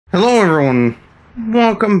Hello everyone,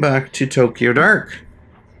 welcome back to Tokyo Dark.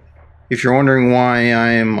 If you're wondering why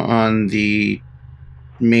I'm on the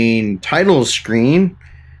main title screen,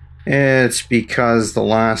 it's because the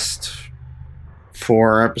last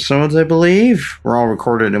 4 episodes, I believe, were all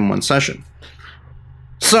recorded in one session.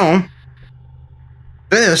 So,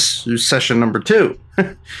 this is session number 2.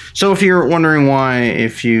 So if you're wondering why,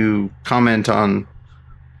 if you comment on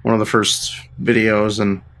one of the first videos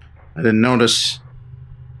and I didn't notice,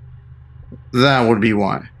 that would be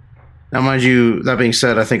why. Now, mind you, that being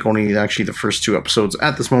said, I think only actually the first 2 episodes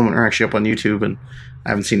at this moment are actually up on YouTube, and I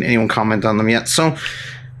haven't seen anyone comment on them yet. So,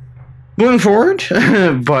 moving forward,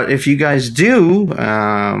 but if you guys do,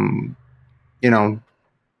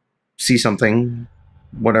 see something,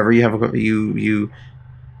 whatever you have,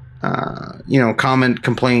 comment,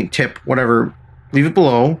 complaint, tip, whatever, leave it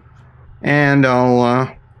below, and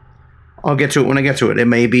I'll get to it when I get to it. It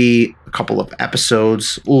may be a couple of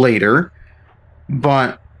episodes later,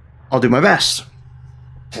 but I'll do my best.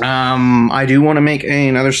 I do want to make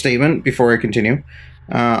another statement before I continue.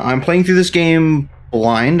 I'm playing through this game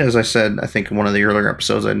blind, as I said, I think in one of the earlier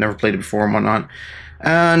episodes. I'd never played it before and whatnot.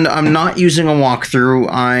 And I'm not using a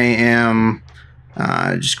walkthrough. I am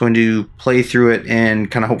just going to play through it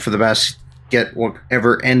and kind of hope for the best, get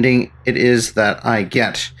whatever ending it is that I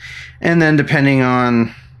get. And then depending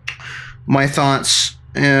on my thoughts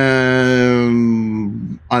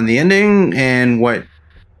on the ending and what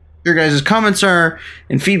your guys' comments are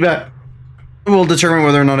and feedback will determine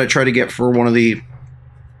whether or not I try to get for one of the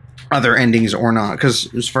other endings or not,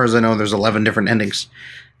 because as far as I know, there's 11 different endings.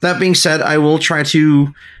 That being said, I will try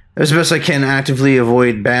to, as best I can, actively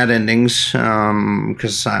avoid bad endings,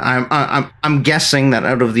 because I'm guessing that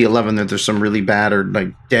out of the 11 that there's some really bad or like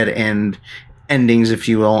dead end endings, if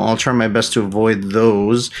you will. I'll try my best to avoid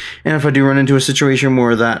those, and if I do run into a situation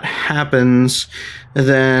where that happens,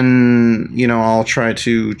 then I'll try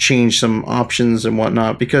to change some options and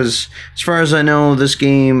whatnot, because as far as I know, this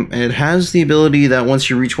game, it has the ability that once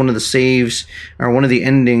you reach one of the saves or one of the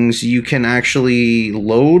endings, you can actually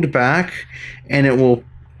load back and it will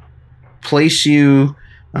place you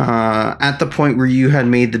at the point where you had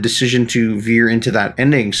made the decision to veer into that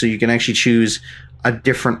ending, so you can actually choose a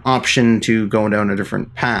different option to go down a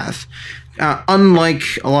different path. Unlike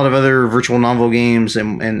a lot of other virtual novel games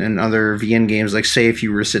and other VN games, like say if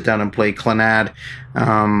you were to sit down and play Clannad,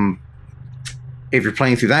 if you're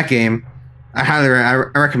playing through that game, I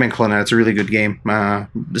recommend Clannad. It's a really good game.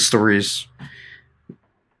 The story is,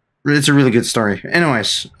 it's a really good story.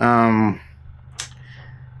 Anyways,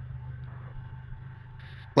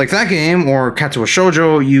 like that game or Katsuo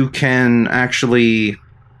Shoujo, you can actually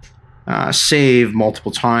save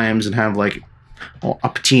multiple times and have like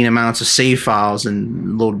obscene amounts of save files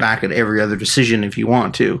and load back at every other decision if you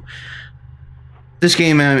want to. This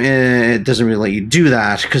game, it doesn't really let you do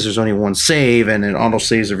that because there's only one save and it auto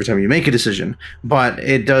saves every time you make a decision. But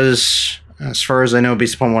it does, as far as I know,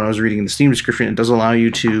 based upon what I was reading in the Steam description, it does allow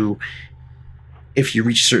you to, if you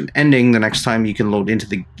reach a certain ending, the next time you can load into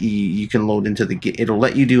the, it'll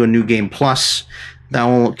let you do a new game plus that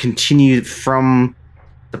will continue from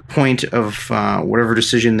the point of whatever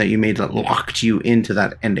decision that you made that locked you into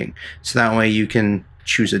that ending. So that way you can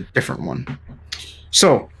choose a different one.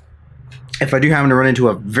 So if I do happen to run into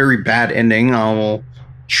a very bad ending, I'll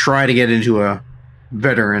try to get into a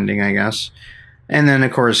better ending, I guess. And then,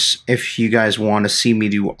 of course, if you guys want to see me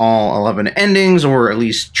do all 11 endings, or at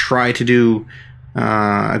least try to do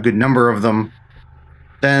a good number of them,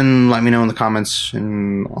 then let me know in the comments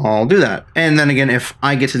and I'll do that. And then again, if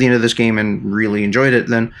I get to the end of this game and really enjoyed it,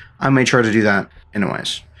 then I may try to do that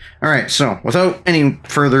anyways. Alright, so without any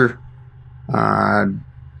further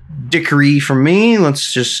dickery from me,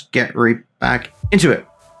 let's just get right back into it.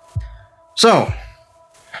 So,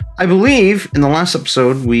 I believe in the last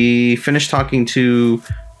episode we finished talking to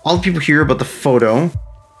all the people here about the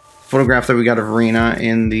photograph that we got of Rena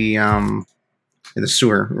in the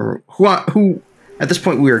sewer, or who at this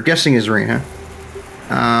point we are guessing is Rena.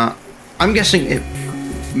 I'm guessing it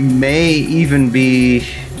may even be,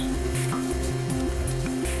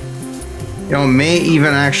 may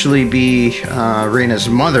even actually be Rena's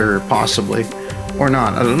mother, possibly, or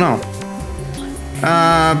not. I don't know.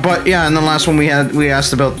 But yeah, in the last one we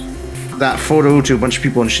asked about that photo to a bunch of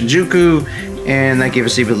people in Shinjuku, and that gave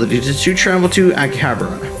us the ability to travel to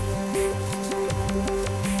Akihabara.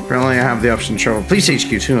 Apparently, I have the option to travel Police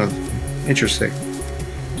HQ too. Interesting.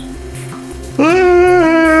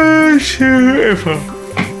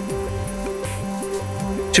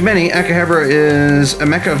 To many, Akihabara is a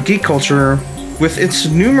mecca of geek culture with its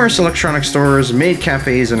numerous electronic stores, maid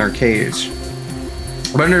cafes, and arcades.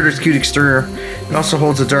 But under its cute exterior, It also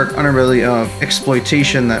holds a dark underbelly of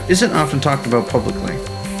exploitation that isn't often talked about publicly.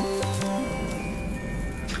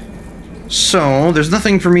 So, there's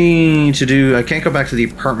nothing for me to do. I can't go back to the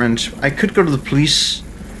apartment. I could go to the police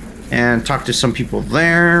and talk to some people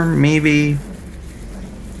there, maybe.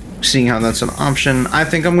 Seeing how that's an option. I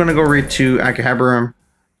think I'm going to go right to Akihabara.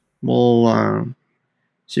 We'll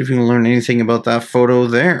see if we can learn anything about that photo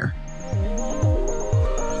there.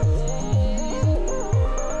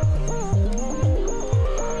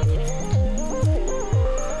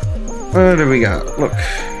 What do we got? Look.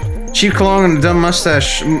 Cheap cologne and a dumb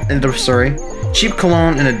mustache. Sorry. Cheap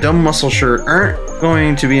cologne and a dumb muscle shirt aren't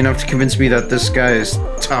going to be enough to convince me that this guy is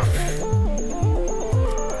tough.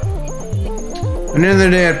 Another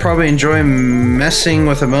day, I'd probably enjoy messing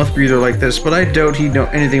with a mouth breather like this, but I doubt he'd know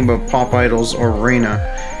anything about pop idols or Reina.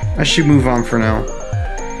 I should move on for now.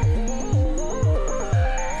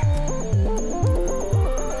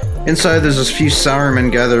 Inside, there's a few sour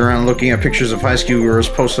men gathered around looking at pictures of high school girls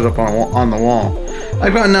posted up on the wall.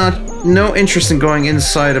 I've got no interest in going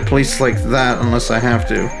inside a place like that unless I have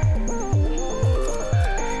to.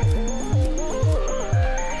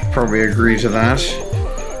 Probably agree to that.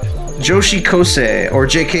 Joshi Kosei, or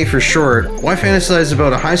JK for short. Why fantasize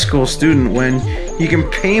about a high school student when you can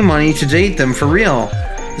pay money to date them for real?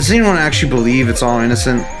 Does anyone actually believe it's all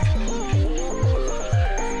innocent?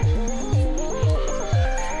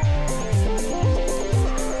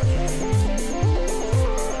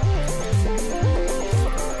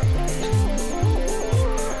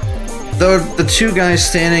 Though the two guys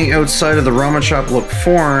standing outside of the ramen shop look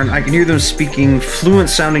foreign, I can hear them speaking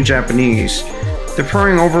fluent-sounding Japanese. They're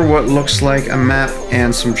poring over what looks like a map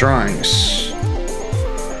and some drawings.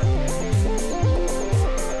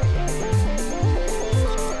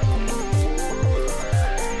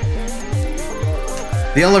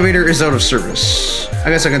 The elevator is out of service.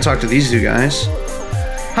 I guess I can talk to these two guys.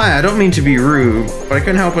 Hi, I don't mean to be rude, but I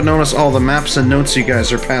couldn't help but notice all the maps and notes you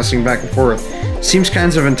guys are passing back and forth. Seems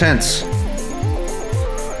kinds of intense.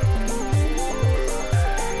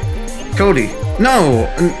 Cody. No,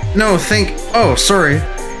 oh, sorry.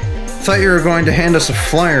 Thought you were going to hand us a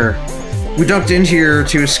flyer. We ducked in here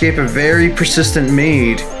to escape a very persistent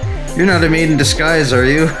maid. You're not a maid in disguise, are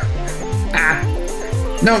you? Ah.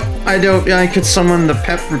 No, I don't. I could summon the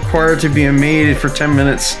pep required to be a maid for 10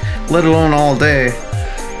 minutes, let alone all day.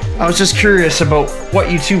 I was just curious about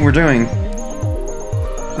what you two were doing.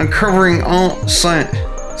 Uncovering all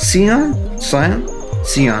Sion?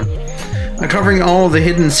 Uncovering all the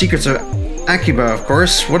hidden secrets of Akiba, of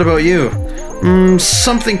course. What about you?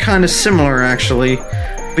 Something kind of similar, actually.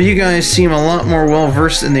 But you guys seem a lot more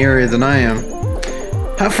well-versed in the area than I am.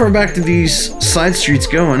 How far back do these side streets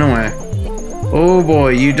go, anyway? Oh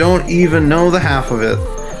boy, you don't even know the half of it.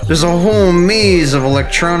 There's a whole maze of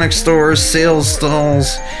electronic stores, sales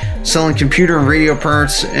stalls, selling computer and radio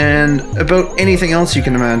parts, and about anything else you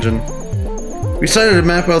can imagine. We decided to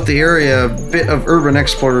map out the area, a bit of urban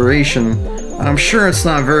exploration. I'm sure it's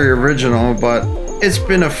not very original, but it's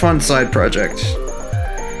been a fun side project.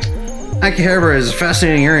 Akihabara is a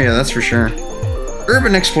fascinating area, that's for sure.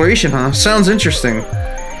 Urban exploration, huh? Sounds interesting.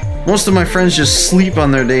 Most of my friends just sleep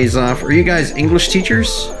on their days off. Are you guys English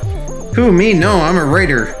teachers? Who, me? No, I'm a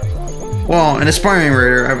writer. Well, an aspiring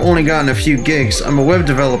writer. I've only gotten a few gigs. I'm a web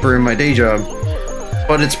developer in my day job.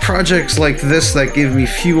 But it's projects like this that give me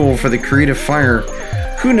fuel for the creative fire.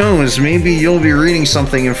 Who knows, maybe you'll be reading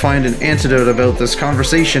something and find an antidote about this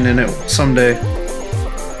conversation in it someday.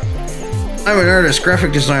 I'm an artist,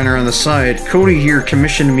 graphic designer on the side. Cody here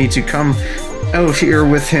commissioned me to come out here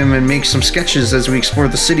with him and make some sketches as we explore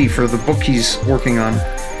the city for the book he's working on.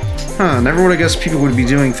 Huh, never would have guessed people would be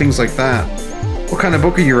doing things like that. What kind of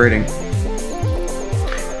book are you writing?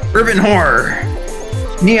 Urban horror.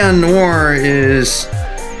 Neon noir is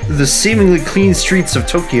the seemingly clean streets of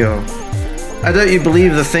Tokyo. I doubt you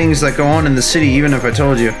believe the things that go on in the city even if I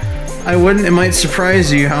told you. I wouldn't. It might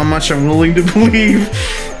surprise you how much I'm willing to believe.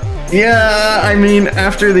 Yeah, I mean,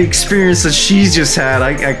 after the experience that she's just had,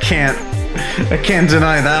 I can't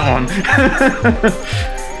deny that one.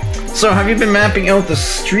 So, have you been mapping out the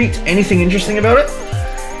street? Anything interesting about it?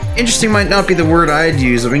 Interesting might not be the word I'd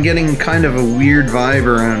use. I've been getting kind of a weird vibe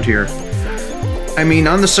around here. I mean,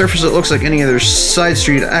 on the surface it looks like any other side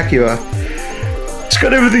street at Akiba. It's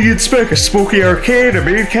got everything you'd expect. A smoky arcade, a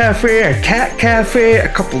maid cafe, a cat cafe, a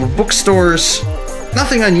couple of bookstores.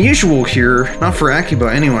 Nothing unusual here, not for Akiba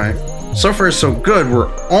anyway. So far so good, we're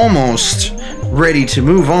almost ready to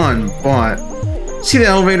move on, but... See the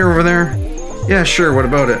elevator over there? Yeah, sure, what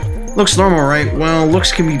about it? Looks normal, right? Well,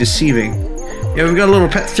 looks can be deceiving. Yeah, we've got a little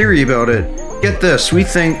pet theory about it. Get this, we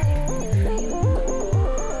think...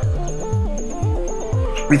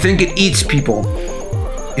 We think it eats people.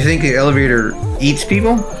 You think the elevator eats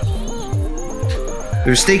people? It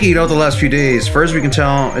was staking it out the last few days. As far as we can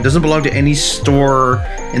tell, it doesn't belong to any store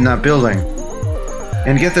in that building.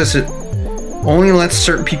 And get this, it only lets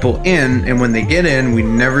certain people in, and when they get in, we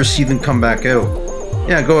never see them come back out.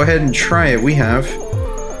 Yeah, go ahead and try it. We have.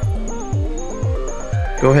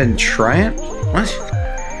 Go ahead and try it? What?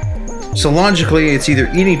 So logically, it's either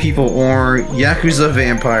eating people or Yakuza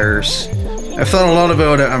vampires. I've thought a lot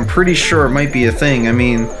about it. I'm pretty sure it might be a thing. I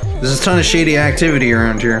mean, there's a ton of shady activity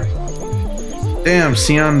around here. Damn,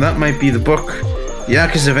 Sion, that might be the book.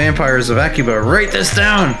 Yakuza Vampires of Akiba. Write this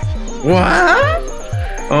down! What?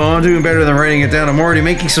 Oh, I'm doing better than writing it down. I'm already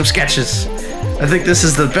making some sketches. I think this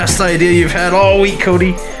is the best idea you've had all week,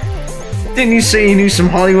 Cody. Didn't you say you knew some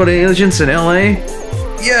Hollywood agents in LA?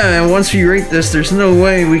 Yeah, and once we write this, there's no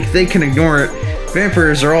way they can ignore it.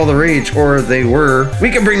 Vampires are all the rage, or they were.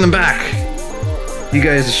 We can bring them back! You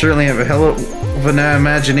guys certainly have a hell of an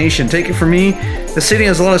imagination. Take it from me, the city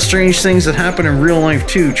has a lot of strange things that happen in real life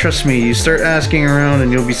too. Trust me, you start asking around and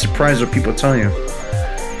you'll be surprised what people tell you.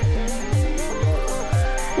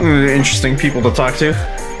 Interesting people to talk to.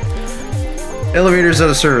 Elevator's out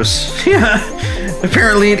of service. Yeah,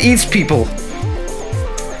 apparently it eats people.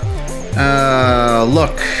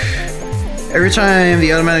 Look. Every time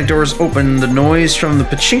the automatic doors open, the noise from the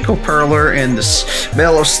pachinko parlor and the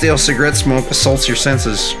smell of stale cigarette smoke assaults your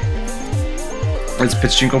senses. It's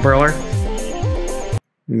pachinko parlor?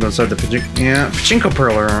 You go inside the pachinko... Yeah, pachinko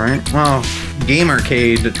parlor, alright. Well, game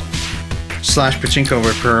arcade slash pachinko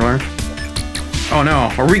parlor. Oh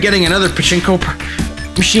no, are we getting another pachinko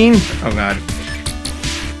machine? Oh god.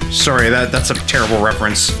 Sorry, that's a terrible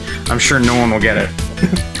reference. I'm sure no one will get it.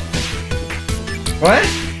 What?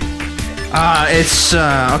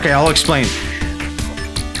 Okay, I'll explain.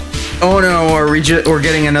 Oh no, we're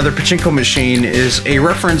getting another pachinko machine is a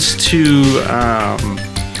reference to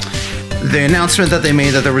the announcement that they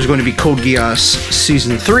made that there was going to be Code Geass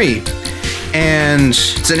Season 3. And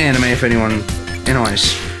it's an anime if anyone...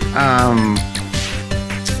 Anyways.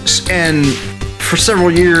 And for several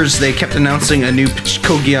years they kept announcing a new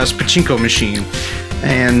Code Geass pachinko machine.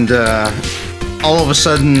 And all of a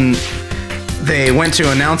sudden... they went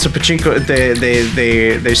to announce a pachinko.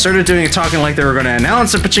 They started doing it, talking like they were going to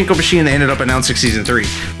announce a pachinko machine. They ended up announcing Season 3,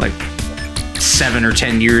 like 7 or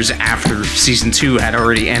 10 years after Season 2 had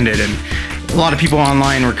already ended, and a lot of people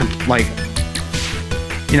online were like,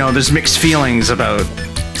 you know, there's mixed feelings about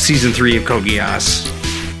Season 3 of Code Geass.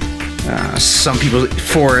 Some people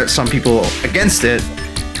for it, some people against it,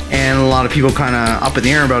 and a lot of people kind of up in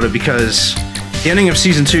the air about it because the ending of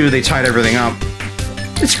Season 2, they tied everything up.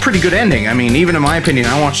 It's a pretty good ending. I mean, even in my opinion,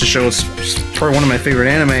 I watched the show. It's probably one of my favorite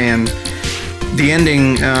anime, and the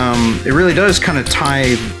ending, it really does kind of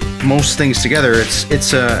tie most things together.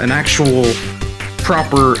 It's an actual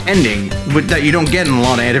proper ending that you don't get in a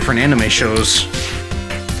lot of different anime shows.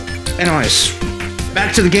 Anyways,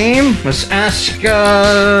 back to the game. Let's ask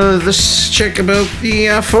this chick about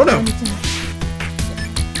the photo.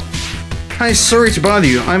 Hi, sorry to bother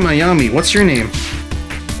you. I'm Ayami. What's your name?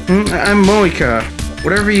 I'm Moika.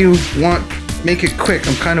 Whatever you want, make it quick.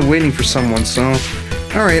 I'm kind of waiting for someone, so...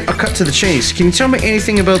 Alright, I'll cut to the chase. Can you tell me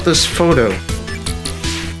anything about this photo?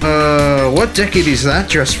 What decade is that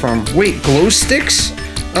dress from? Wait, glow sticks?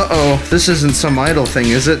 Uh-oh, this isn't some idol thing,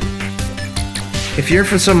 is it? If you're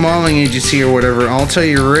from some modeling agency or whatever, I'll tell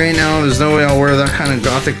you right now, there's no way I'll wear that kind of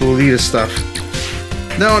gothic Lolita stuff.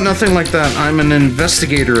 No, nothing like that. I'm an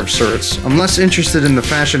investigator of sorts. I'm less interested in the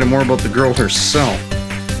fashion and more about the girl herself.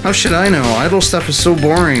 How should I know? Idol stuff is so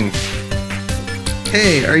boring.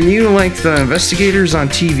 Hey, are you like the investigators on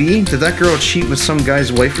TV? Did that girl cheat with some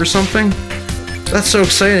guy's wife or something? That's so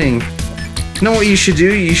exciting. You know what you should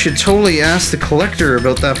do? You should totally ask the collector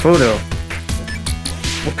about that photo.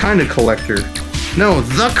 What kind of collector? No,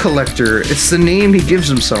 the collector. It's the name he gives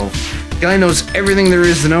himself. Guy knows everything there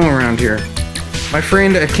is to know around here. My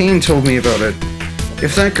friend Akane told me about it.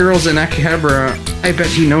 If that girl's in Akihabara, I bet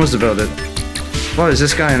he knows about it. What, is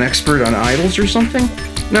this guy an expert on idols or something?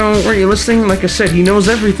 No, weren't you listening? Like I said, he knows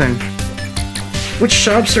everything. Which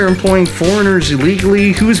shops are employing foreigners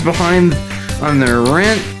illegally? Who's behind on their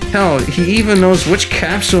rent? Hell, he even knows which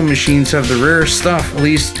capsule machines have the rare stuff. At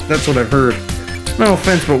least, that's what I've heard. No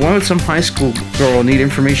offense, but why would some high school girl need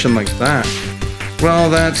information like that?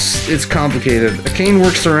 Well, it's complicated. Akane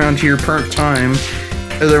works around here part-time.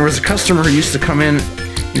 There was a customer who used to come in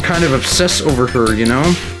and kind of obsess over her, you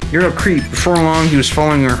know? You're a creep. Before long, he was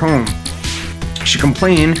following her home. She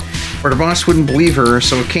complained, but her boss wouldn't believe her,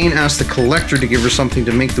 so Akane asked the collector to give her something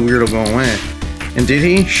to make the weirdo go away. And did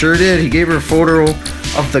he? Sure did. He gave her a photo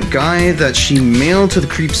of the guy that she mailed to the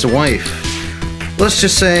creep's wife. Let's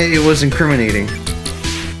just say it was incriminating.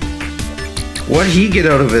 What'd he get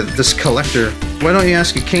out of it, this collector? Why don't you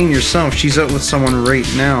ask Kane yourself? She's out with someone right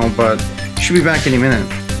now, but she'll be back any minute.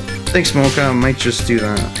 Thanks, Mocha. I might just do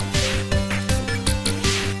that.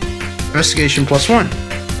 Investigation +1.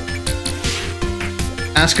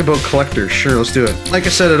 Ask about collector. Sure, let's do it. Like I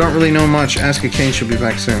said, I don't really know much. Ask Kane. She'll be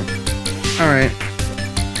back soon. Alright.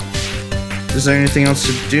 Is there anything else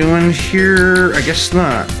to do in here? I guess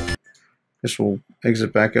not. Guess we'll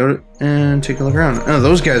exit back out and take a look around. Oh,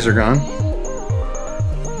 those guys are gone.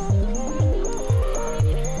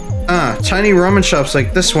 Ah, tiny ramen shops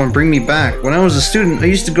like this one bring me back. When I was a student, I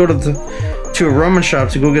used to go to a ramen shop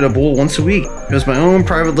to go get a bowl once a week. It was my own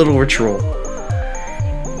private little ritual.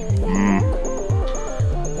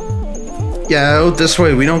 Yeah, out this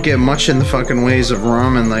way, we don't get much in the fucking ways of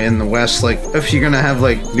ramen like in the West. Like, if you're gonna have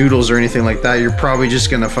like noodles or anything like that, you're probably just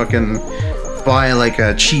gonna fucking buy like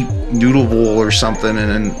a cheap noodle bowl or something,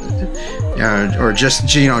 and then, or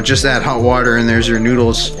just, you know, just add hot water and there's your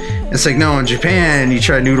noodles. It's like, no, in Japan, you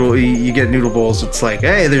try you get noodle bowls. It's like,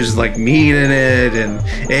 hey, there's like meat in it and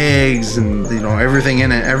eggs and, you know, everything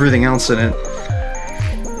in it, everything else in it.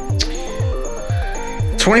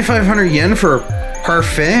 2,500 yen for a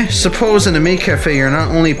parfait? Suppose in a maid cafe you're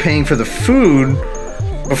not only paying for the food,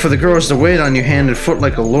 but for the girls to wait on you hand and foot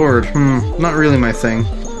like a lord. Not really my thing.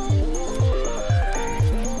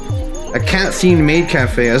 A cat-themed maid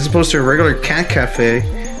cafe as opposed to a regular cat cafe.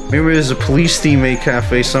 Maybe there's a police-themed maid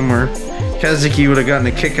cafe somewhere. Kazuki would have gotten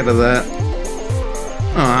a kick out of that.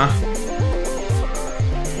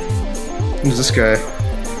 Who's this guy?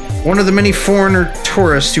 One of the many foreigner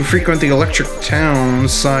tourists who frequent the electric town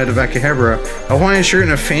side of Akihabara. A Hawaiian shirt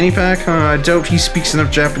and a fanny pack? I doubt he speaks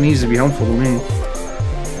enough Japanese to be helpful to me.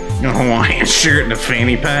 A Hawaiian shirt and a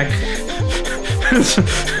fanny pack?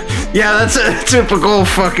 Yeah, that's a typical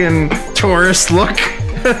fucking tourist look.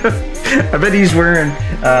 I bet he's wearing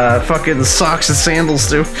fucking socks and sandals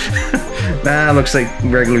too. Nah, looks like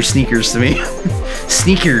regular sneakers to me.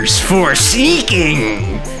 Sneakers for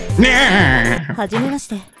sneaking! Nah!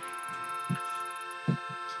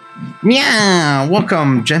 Nya!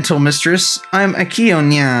 Welcome, gentle mistress. I'm Akio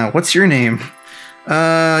Nya. What's your name?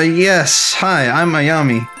 Yes. Hi, I'm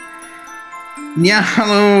Ayami. Yeah,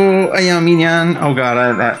 hello, Ayami Nyan. Oh god,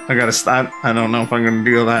 I gotta stop. I don't know if I'm gonna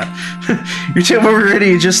do that. Your table will be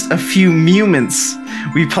ready in just a few moments.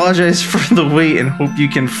 We apologize for the wait and hope you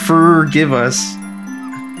can forgive us.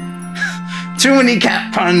 Too many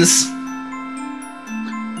cat puns.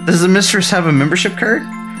 Does the mistress have a membership card?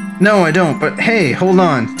 No, I don't, but hey, hold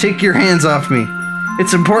on. Take your hands off me.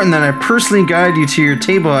 It's important that I personally guide you to your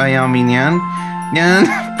table, Ayami Nyan. Nyan,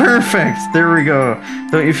 perfect. There we go.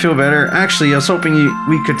 Don't you feel better? Actually, I was hoping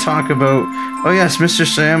we could talk about... Oh yes, Mr.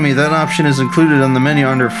 Sayami, that option is included on the menu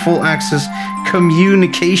under full access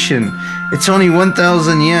communication. It's only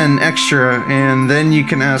 1,000 yen extra, and then you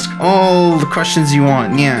can ask all the questions you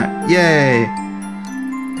want. Yeah, yay.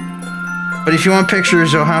 But if you want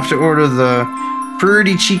pictures, you'll have to order the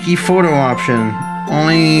pretty cheeky photo option.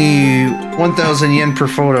 Only 1,000 yen per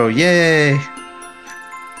photo. Yay.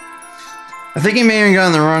 I think you may have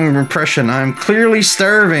gotten the wrong impression. I'm clearly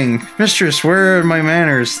starving. Mistress, where are my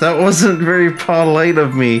manners? That wasn't very polite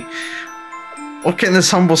of me. What can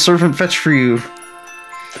this humble servant fetch for you?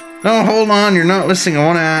 No, hold on. You're not listening.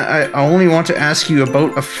 I only want to ask you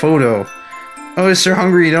about a photo. Oh, Sir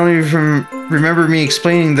Hungry, you don't even remember me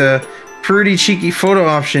explaining the pretty cheeky photo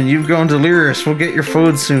option. You've gone delirious. We'll get your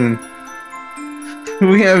food soon.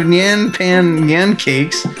 We have Nyan Pan Nyan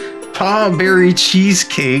cakes, Pa Berry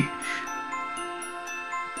cheesecake,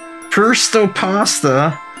 Persto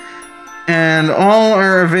pasta, and all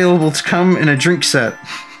are available to come in a drink set.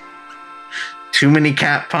 Too many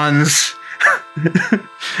cat puns.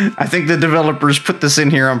 I think the developers put this in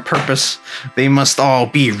here on purpose. They must all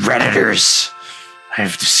be Redditors. I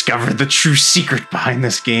have discovered the true secret behind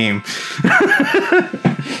this game.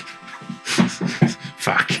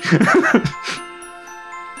 Fuck.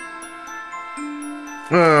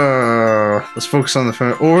 Let's focus on the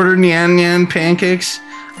phone. Order Nyan Nyan pancakes.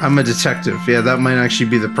 I'm a detective. Yeah, that might actually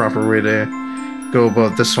be the proper way to go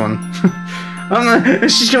about this one.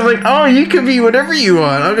 She's gonna be like, oh, you can be whatever you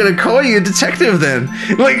want. I'm gonna call you a detective then.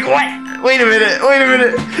 Like, what? Wait a minute. Wait a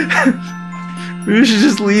minute. We should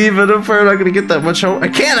just leave. I'm probably not gonna get that much help. I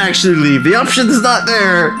can't actually leave. The option's not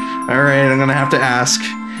there. All right, I'm gonna have to ask.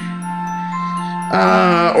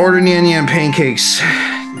 Order Nyan Nyan pancakes.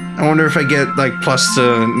 I wonder if I get like plus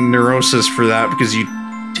to neurosis for that because you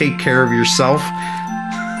take care of yourself.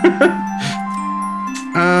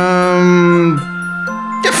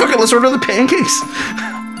 Yeah, fuck it, let's order the pancakes.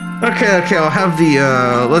 Okay, I'll have the,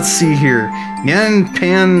 let's see here.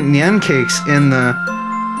 Nyan cakes in the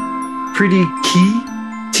pretty key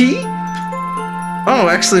tea? Oh,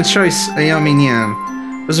 excellent choice, Ayami Nyan.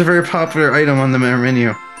 Those are a very popular item on the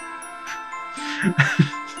menu.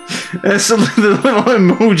 That's the little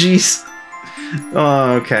emojis.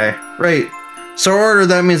 Oh, okay. Right. So order,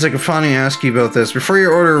 that means I can finally ask you about this. Before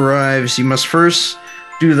your order arrives, you must first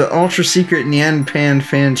do the ultra secret Nyan Pan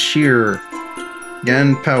Fan Shear.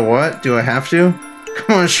 Nyan Pa what? Do I have to?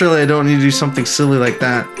 Come on, surely I don't need to do something silly like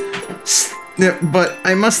that. But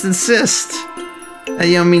I must insist.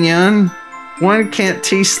 Ayami Nyan, one can't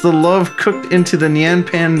taste the love cooked into the Nyan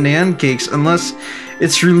Pan Nyan cakes unless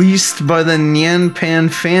it's released by the Nyan Pan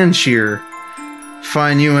Fan Shear.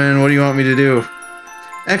 Fine, Yuan, what do you want me to do?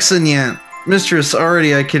 Excellent, Nyan. Mistress,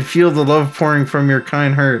 already I can feel the love pouring from your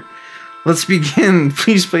kind heart. Let's begin.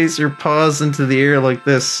 Please place your paws into the air like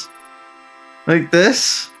this. Like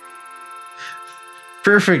this?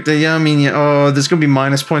 Perfect, Ayami Nyan. Oh, there's gonna be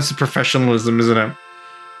minus points to professionalism, isn't it?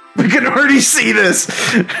 We can already see this!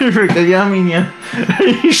 Perfect, Ayami Nyan. Are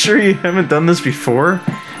you sure you haven't done this before?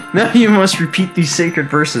 Now you must repeat these sacred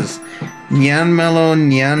verses. Nyan Melo,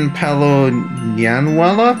 Nyan Palo, Nyan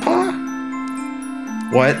Wala Pa?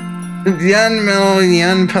 What? Nyan Melo,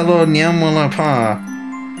 Nyan Palo, Nyan Wala Pa.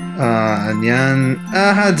 Nyan...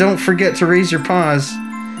 don't forget to raise your paws.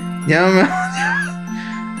 Nyan Melo...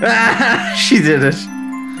 she did it.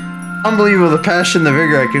 Unbelievable, the passion, the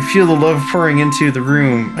vigor. I could feel the love pouring into the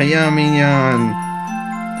room. Ayami Nyan.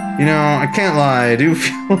 You know, I can't lie. I do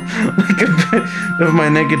feel like a bit of my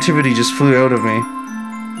negativity just flew out of me.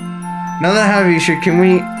 Now that I have you, can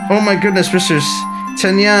we... Oh my goodness, Mr.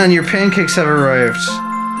 Tenyan, your pancakes have arrived.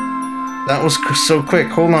 That was so quick.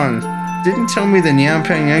 Hold on. Didn't tell me the Nyan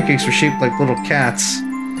pancakes were shaped like little cats.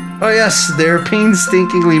 Oh yes, they're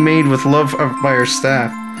painstakingly made with love by our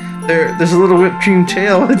staff. There's a little whipped cream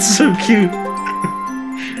tail. It's so cute.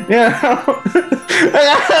 Yeah.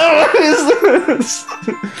 What is this?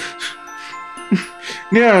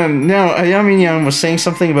 Yeah. Now Ayami Nyan was saying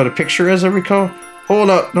something about a picture, as I recall.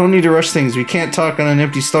 Hold up. No need to rush things. We can't talk on an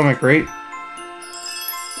empty stomach, right?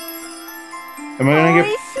 Am I gonna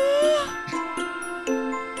get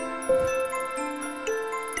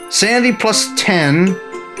Sandy plus 10,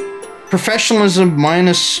 professionalism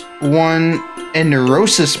minus 1, and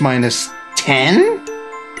neurosis minus 10?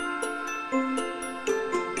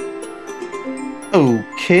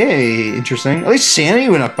 Okay, interesting. At least sanity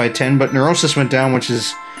went up by 10, but neurosis went down, which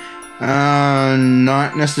is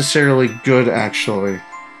not necessarily good, actually.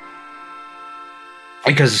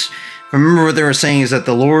 Because remember what they were saying is that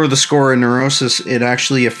the lower the score in neurosis, it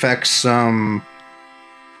actually affects how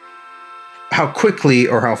quickly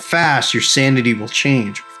or how fast your sanity will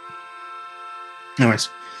change. Anyways.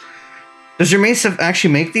 Does your mates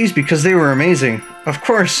actually make these? Because they were amazing. Of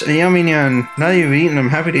course, Ayami Nyan. Now that you've eaten, I'm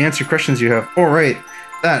happy to answer questions you have. Oh, right.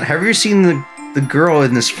 That. Have you seen the girl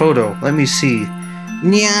in this photo? Let me see.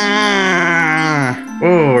 Nya.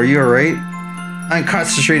 Oh, are you alright? I'm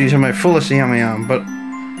concentrating to my fullest, Ayami Nyan, but...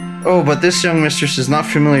 Oh, but this young mistress is not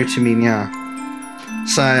familiar to me, Nya.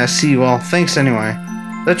 So I see. Well, thanks anyway.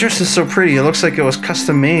 That dress is so pretty. It looks like it was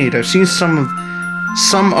custom made. I've seen some of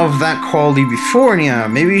that quality before, Nya.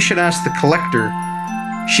 Maybe you should ask the collector.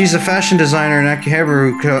 She's a fashion designer in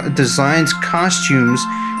Akihabara who designs costumes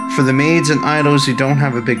for the maids and idols who don't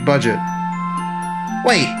have a big budget.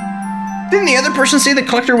 Wait, didn't the other person say the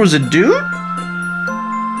collector was a dude?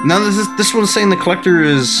 Now this one's saying the collector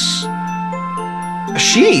is a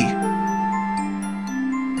she.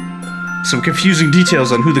 Some confusing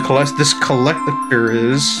details on who this collector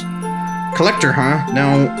is. Collector, huh?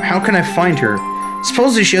 Now, how can I find her?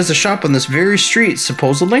 Supposedly she has a shop on this very street,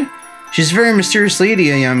 supposedly? She's a very mysterious lady,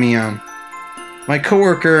 Ayami Nyan. My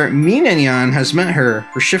coworker, Mina Nyan, has met her.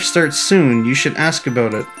 Her shift starts soon. You should ask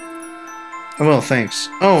about it. Oh, well, thanks.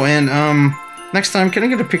 Oh, and, next time, can I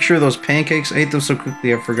get a picture of those pancakes? I ate them so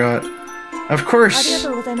quickly I forgot. Of course.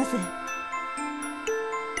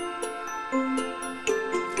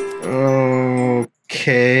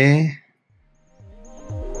 Okay.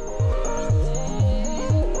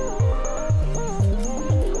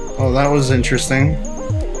 Oh, that was interesting.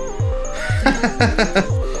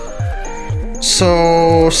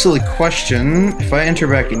 So, silly question. If I enter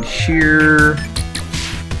back in here...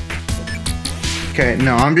 Okay,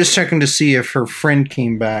 no, I'm just checking to see if her friend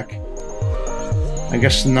came back. I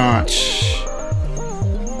guess not.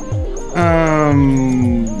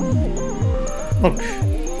 Look.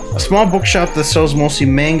 A small bookshop that sells mostly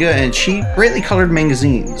manga and cheap, brightly colored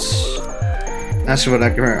magazines. That's what I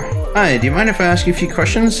can... Hi, do you mind if I ask you a few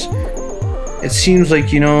questions? It seems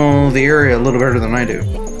like you know the area a little better than I do.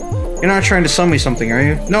 You're not trying to sell me something, are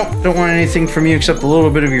you? Nope, don't want anything from you except a little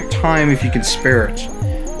bit of your time if you can spare it.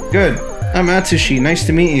 Good. I'm Atsushi. Nice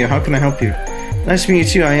to meet you. How can I help you? Nice to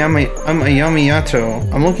meet you too. I'm Ayami Ito.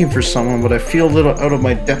 I'm looking for someone, but I feel a little out of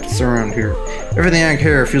my depths around here. Everything I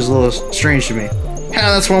hear feels a little strange to me.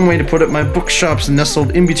 Yeah, that's one way to put it. My bookshop's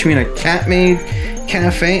nestled in between a cat-made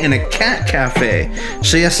cafe and a cat cafe.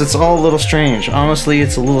 So yes, it's all a little strange. Honestly,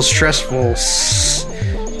 it's a little stressful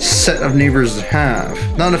set of neighbors to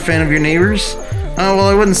have. Not a fan of your neighbors? Well,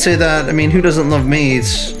 I wouldn't say that. I mean, who doesn't love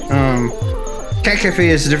maids? Cat cafe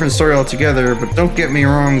is a different story altogether, but don't get me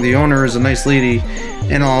wrong, the owner is a nice lady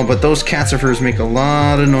and all, but those cats of hers make a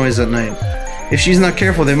lot of noise at night. If she's not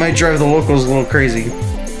careful, they might drive the locals a little crazy.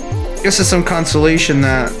 Guess it's some consolation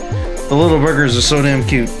that the little buggers are so damn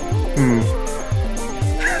cute.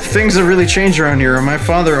 Things have really changed around here. My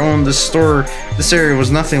father owned this store. This area was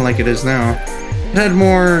nothing like it is now. It had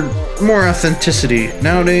more authenticity.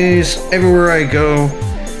 Nowadays, everywhere I go,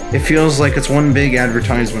 it feels like it's one big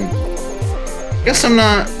advertisement. Guess I'm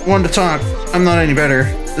not one to talk. I'm not any better.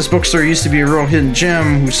 This bookstore used to be a real hidden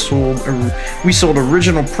gem. We sold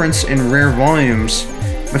original prints in rare volumes.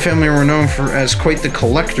 My family were known as quite the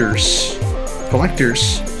collectors.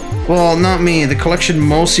 Collectors? Well, not me. The collection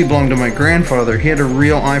mostly belonged to my grandfather. He had a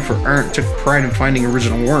real eye for art, took pride in finding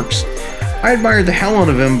original works. I admired the hell out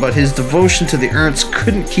of him, but his devotion to the arts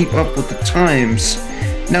couldn't keep up with the times.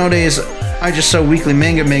 Nowadays, I just sell weekly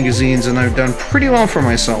manga magazines, and I've done pretty well for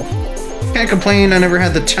myself. Can't complain, I never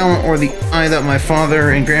had the talent or the eye that my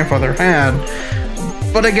father and grandfather had,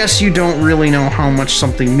 but I guess you don't really know how much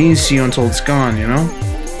something means to you until it's gone, you know?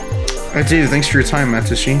 I do, thanks for your time,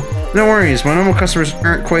 Atsushi. No worries, my normal customers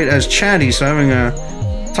aren't quite as chatty, so having a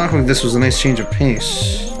talk like this was a nice change of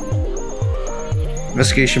pace.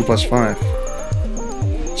 Investigation +5.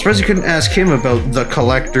 Surprised you couldn't ask him about the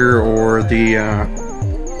collector or the,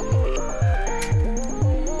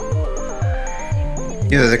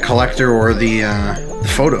 either the collector or the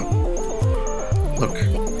photo. Look.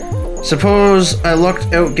 Suppose I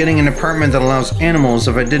lucked out getting an apartment that allows animals.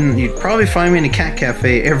 If I didn't, you'd probably find me in a cat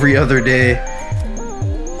cafe every other day.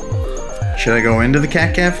 Should I go into the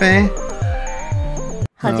cat cafe?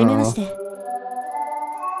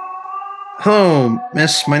 Hello,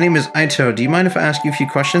 miss. My name is Ito. Do you mind if I ask you a few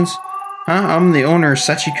questions? Huh? I'm the owner,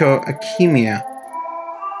 Sachiko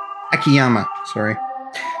Akiyama, sorry.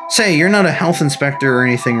 Say, you're not a health inspector or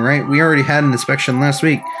anything, right? We already had an inspection last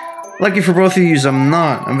week. Lucky for both of you, I'm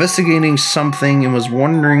not. I'm investigating something and was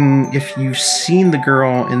wondering if you've seen the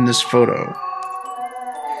girl in this photo.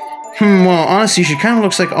 Well, honestly, she kind of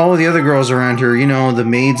looks like all of the other girls around here. You know, the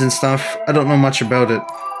maids and stuff. I don't know much about it.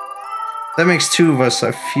 That makes two of us.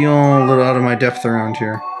 I feel a little out of my depth around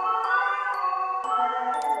here.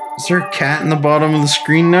 Is there a cat in the bottom of the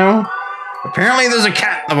screen now? Apparently there's a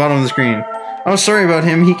cat in the bottom of the screen. Oh, sorry about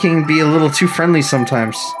him. He can be a little too friendly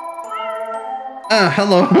sometimes.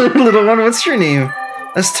 Hello, little one. What's your name?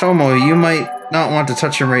 That's Tomo. You might not want to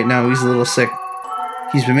touch him right now. He's a little sick.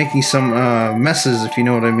 He's been making some, messes, if you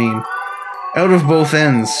know what I mean. Out of both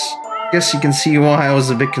ends. Guess you can see why I was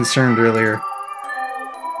a bit concerned earlier.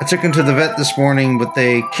 I took him to the vet this morning, but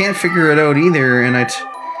they can't figure it out either,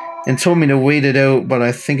 and told me to wait it out, but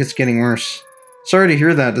I think it's getting worse. Sorry to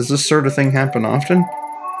hear that. Does this sort of thing happen often?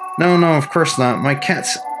 No, of course not. My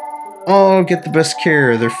cats all get the best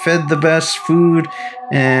care. They're fed the best food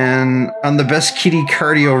and on the best kitty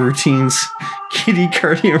cardio routines. Kitty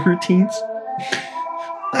cardio routines?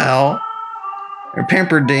 Well, they're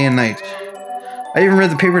pampered day and night. I even read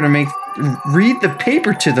the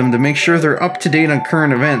paper to them to make sure they're up to date on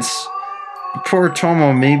current events. Poor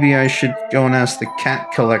Tomo, maybe I should go and ask the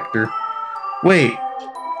cat collector. Wait,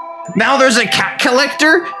 now there's a cat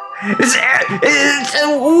collector?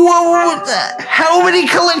 How many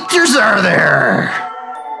collectors are there?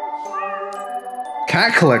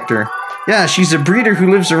 Cat collector? Yeah, she's a breeder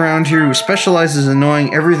who lives around here who specializes in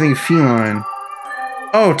knowing everything feline.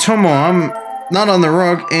 Oh, Tomo, I'm not on the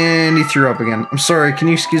rug, and he threw up again. I'm sorry, can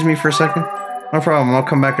you excuse me for a second? No problem, I'll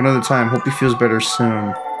come back another time. Hope he feels better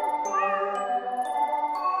soon.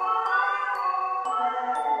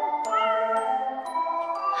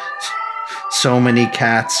 So many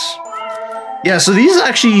cats. Yeah, so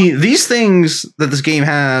these things that this game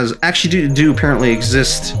has actually do apparently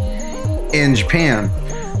exist in Japan.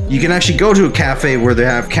 You can actually go to a cafe where they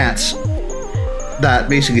have cats that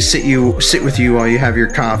basically sit with you while you have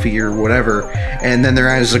your coffee or whatever. And then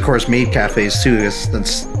there is, of course, maid cafes too.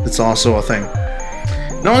 That's also a thing.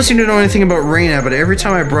 No one seemed to know anything about Reina, but every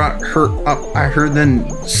time I brought her up, I heard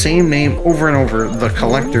the same name over and over, the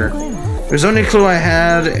Collector. There's only clue I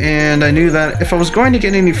had, and I knew that if I was going to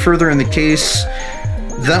get any further in the case,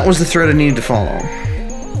 That was the thread I needed to follow.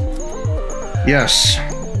 Yes.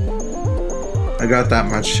 I got that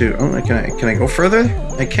much too. Oh, can I go further?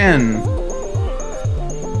 I can.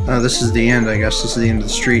 This is the end, I guess. This is the end of the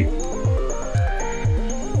street.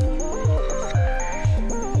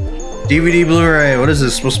 DVD Blu-ray. What is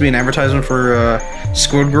this? Supposed to be an advertisement for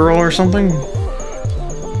Squid Girl or something?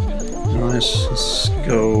 Let's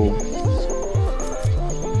go.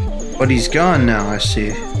 But he's gone now, I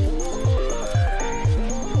see.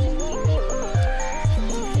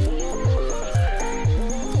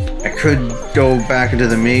 I could go back into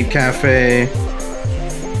the maid cafe.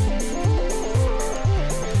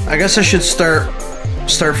 I guess I should start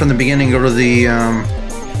from the beginning, go to the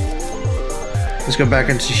let's go back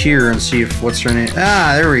into here and see if what's her name.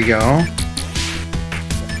 Ah, there we go.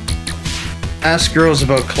 Ask girls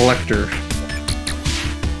about collector.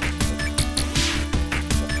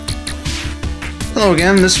 Hello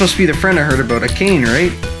again, this must be the friend I heard about, a cane,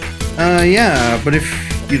 right? Yeah, but if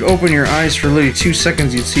you'd open your eyes for literally 2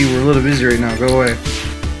 seconds, you'd see we're a little busy right now. Go away.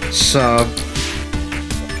 Sub.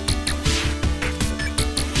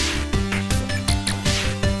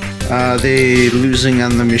 They losing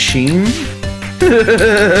on the machine?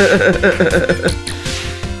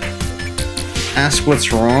 Ask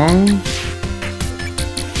what's wrong?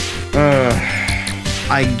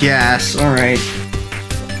 I guess. Alright.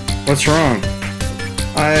 What's wrong?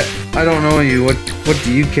 I don't know you. What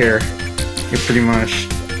do you care? Yeah, pretty much.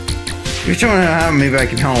 If you're trying to have maybe I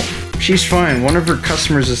can help. She's fine. One of her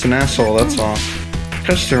customers is an asshole, that's all.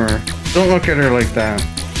 Customer. Don't look at her like that.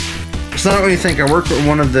 It's not what you think. I work with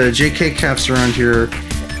one of the JK caps around here.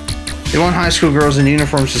 They want high school girls in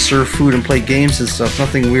uniforms to serve food and play games and stuff.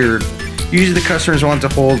 Nothing weird. Usually the customers want to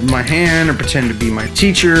hold my hand or pretend to be my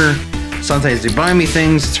teacher. Sometimes they buy me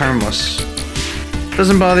things. It's harmless.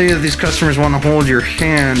 Doesn't bother you that these customers want to hold your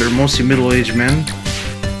hand. They're mostly middle-aged men.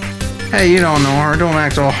 Hey, you don't know her. Don't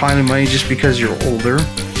act all highly mighty just because you're older.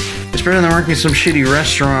 It's better than working in some shitty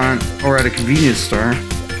restaurant or at a convenience store.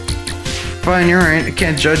 Fine, you're right. I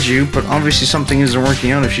can't judge you, but obviously something isn't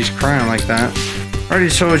working out if she's crying like that. I already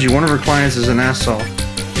told you, one of her clients is an asshole.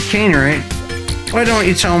 Kane, right? Why don't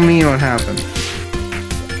you tell me what happened?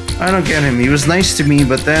 I don't get him. He was nice to me,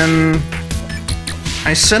 but then...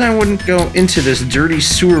 I said I wouldn't go into this dirty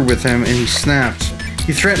sewer with him, and he snapped.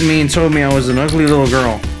 He threatened me and told me I was an ugly little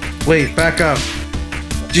girl. Wait, back up.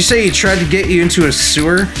 Did you say he tried to get you into a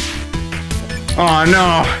sewer? Oh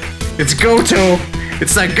no! It's Goto!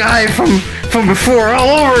 It's that guy from before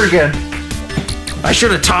all over again! I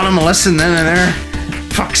should have taught him a lesson then and there.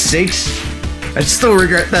 Fuck's sakes. I still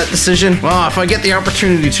regret that decision. Well, if I get the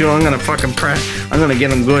opportunity to, I'm gonna fucking I'm gonna get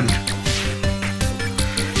him good.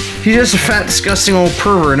 He's just a fat, disgusting old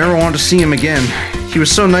pervert. I never wanted to see him again. He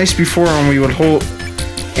was so nice before when we would hold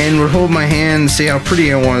my hand and say how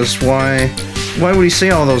pretty I was. Why would he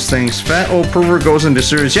say all those things? Fat old pervert goes into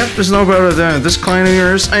sewers. Yep, there's no better than this client of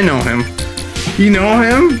yours. I know him. You know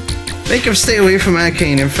him? Make him stay away from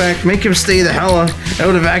Akane. In fact, make him stay the hell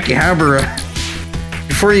out of Akihabara.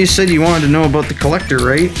 Before you said you wanted to know about the collector,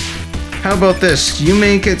 right? How about this? You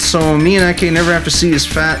make it so me and Akane never have to see his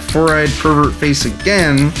fat, four-eyed pervert face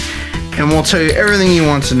again, and we'll tell you everything you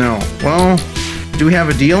want to know. Well, do we have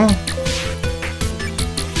a deal?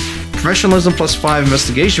 Professionalism +5,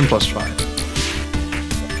 investigation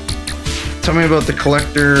 +5. Tell me about the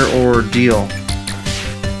collector or deal.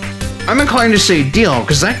 I'm inclined to say deal,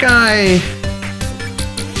 because that guy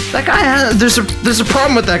there's a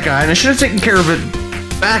problem with that guy, and I should have taken care of it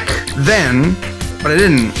back then, but I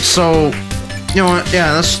didn't. So, you know what?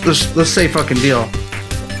 Yeah, let's say fucking deal.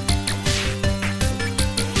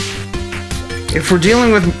 If we're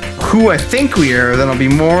dealing with who I think we are, then I'll be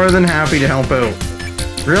more than happy to help out.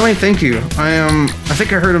 Really? Thank you. I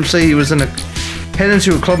think I heard him say he was heading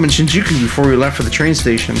to a club in Shinjuku before we left for the train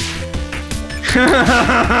station.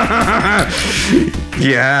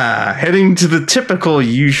 Yeah, heading to the typical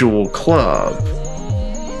usual club.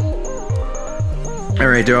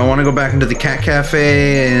 Alright, do I want to go back into the cat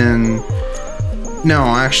cafe and... No,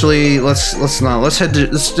 actually, let's not. Let's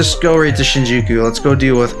just go right to Shinjuku. Let's go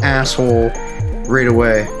deal with asshole right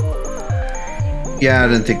away. Yeah, I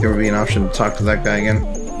didn't think there would be an option to talk to that guy again.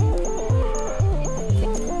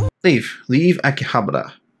 Leave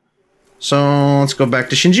Akihabara. So, let's go back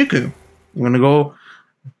to Shinjuku. I'm gonna go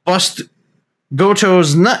bust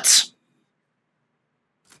Goto's nuts.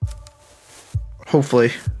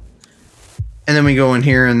 Hopefully. And then we go in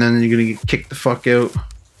here and then you're gonna get kicked the fuck out.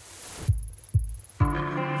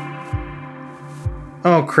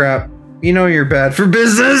 Oh crap. You know you're bad for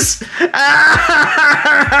business.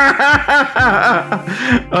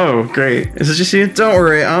 Oh, great. Is it just you? Don't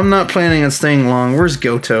worry, I'm not planning on staying long. Where's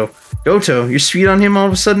Goto? Goto, you're sweet on him all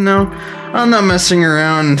of a sudden now? I'm not messing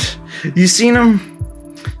around. You seen him?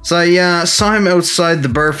 So yeah, saw him outside the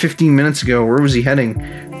bar 15 minutes ago. Where was he heading?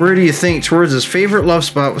 Where do you think? Towards his favorite love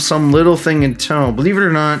spot with some little thing in tow. Believe it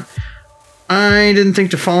or not, I didn't think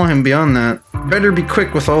to follow him beyond that. Better be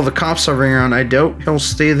quick with all the cops hovering around. I doubt he'll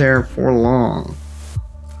stay there for long.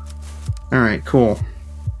 Alright, cool.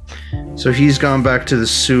 So he's gone back to the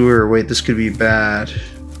sewer. Wait, this could be bad.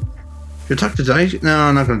 Should I talk to Daizo? No,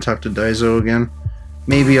 I'm not going to talk to Daizo again.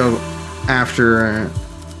 Maybe I'll after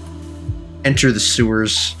enter the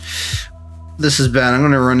sewers. This is bad. I'm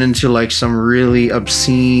going to run into like some really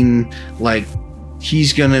obscene, like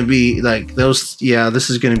he's going to be like those. Yeah, this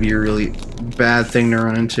is going to be a really bad thing to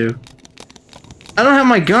run into. I don't have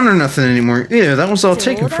my gun or nothing anymore. Yeah, that was all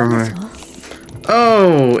taken from her.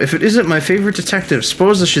 Oh, if it isn't my favorite detective,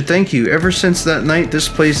 suppose I should thank you. Ever since that night, this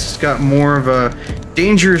place has got more of a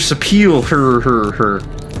dangerous appeal. Her.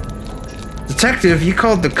 Detective, you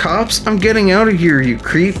called the cops? I'm getting out of here, you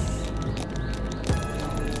creep.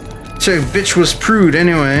 So bitch was prude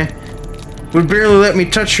anyway. Would barely let me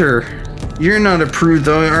touch her. You're not a prude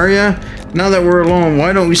though, are ya? Now that we're alone,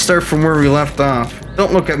 why don't we start from where we left off?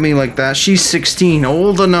 Don't look at me like that. She's 16,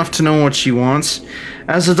 old enough to know what she wants.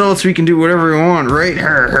 As adults, we can do whatever we want, right?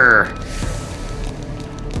 Her.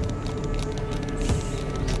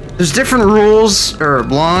 There's different rules or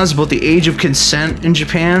laws about the age of consent in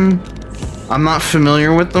Japan. I'm not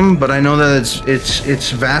familiar with them, but I know that it's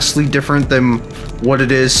vastly different than what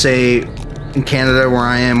it is, say, in Canada where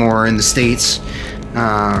I am, or in the States,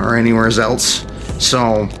 or anywhere else.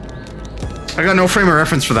 So I got no frame of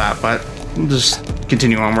reference for that, but we'll just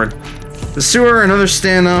continue onward. The sewer, another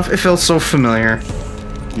standoff. It felt so familiar.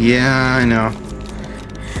 Yeah, I know.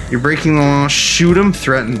 You're breaking the law. Shoot him.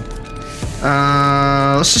 Threaten.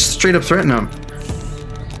 Let's just straight up threaten him.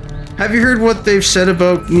 Have you heard what they've said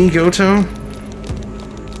about me, Goto?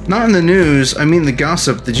 Not in the news. I mean the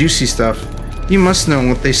gossip, the juicy stuff. You must know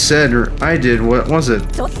what they said, or I did. What was it?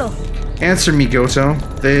 Answer me, Goto.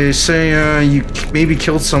 They say you maybe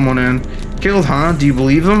killed someone and... Killed, huh? Do you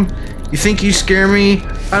believe them? You think you scare me?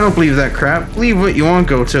 I don't believe that crap. Believe what you want,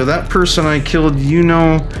 Goto. That person I killed, you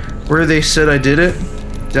know where they said I did it?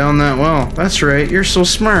 Down that well. That's right, you're so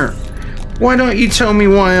smart. Why don't you tell me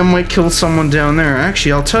why I might kill someone down there?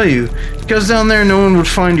 Actually, I'll tell you. Because down there no one would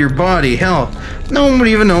find your body. Hell, no one would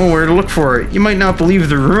even know where to look for it. You might not believe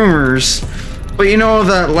the rumors, but you know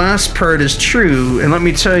that last part is true. And let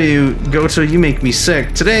me tell you, Goto, you make me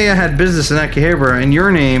sick. Today I had business in Akihabara, and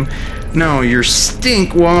your name... No, your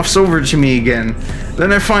stink wafts over to me again.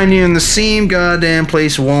 Then I find you in the same goddamn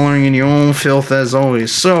place wallowing in your own filth as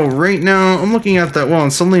always. So, right now, I'm looking at that well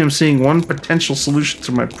and suddenly I'm seeing one potential solution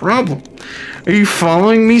to my problem. Are you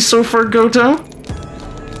following me so far, Goto?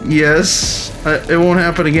 Yes. It won't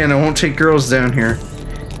happen again. I won't take girls down here.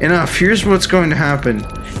 Enough. Here's what's going to happen.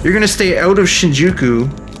 You're going to stay out of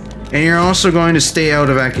Shinjuku, and you're also going to stay out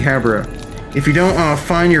of Akihabara. If you don't, I'll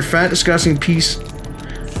find your fat, disgusting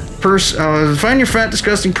find your fat,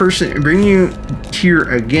 disgusting person and bring you here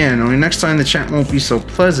again. Only next time the chat won't be so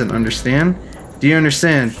pleasant, understand? Do you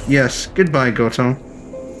understand? Yes. Goodbye, Goto.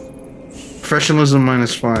 Professionalism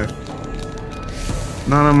 -5.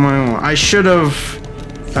 Not on my own. I should have...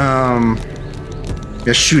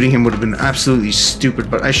 Yeah, shooting him would have been absolutely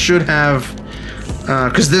stupid, but I should have...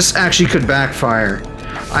 because this actually could backfire.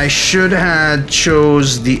 I should have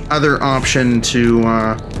chose the other option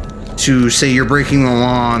to say you're breaking the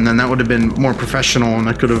law, and then that would have been more professional, and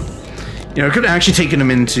I could have, you know, I could have actually taken him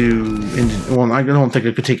into well, I don't think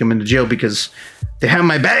I could take him into jail because they have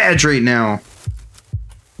my badge right now.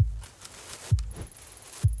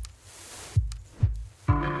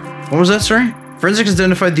 What was that, sorry? Forensics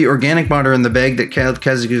identified the organic matter in the bag that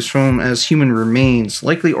Kazuki's found as human remains,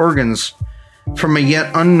 likely organs from a yet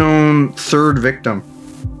unknown third victim.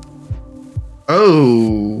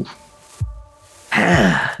 Oh.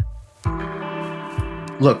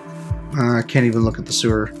 Look, I can't even look at the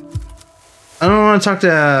sewer. I don't want to talk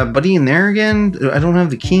to Buddy in there again. I don't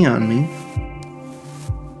have the key on me.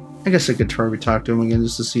 I guess I could probably talk to him again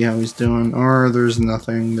just to see how he's doing. Or there's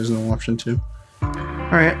nothing. There's no option to.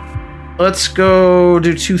 Alright. Let's go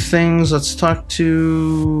do two things. Let's talk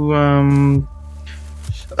to...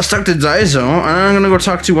 let's talk to Daizo. I'm gonna go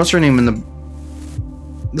talk to... What's her name in the...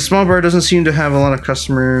 The small bar doesn't seem to have a lot of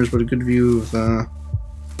customers, but a good view of the...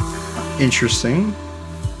 Interesting.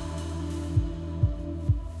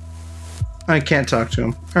 I can't talk to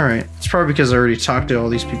him. Alright. It's probably because I already talked to all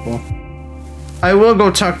these people. I will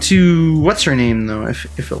go talk to... What's her name, though,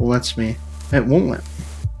 if it lets me. It won't.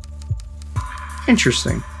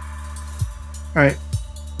 Interesting. Alright.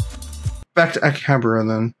 Back to Akihabara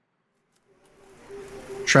then.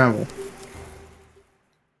 Travel.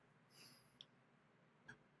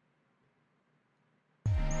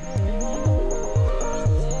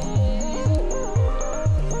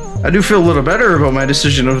 I do feel a little better about my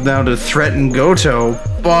decision of now to threaten Goto,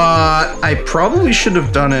 but I probably should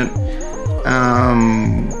have done it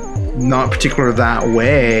not particular that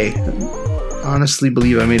way. Honestly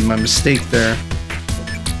believe I made my mistake there.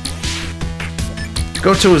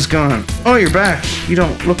 Goto is gone. Oh, you're back. You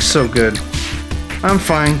don't look so good. I'm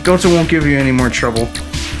fine. Goto won't give you any more trouble.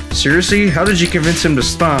 Seriously? How did you convince him to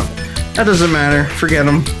stop? That doesn't matter. Forget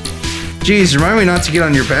him. Geez, remind me not to get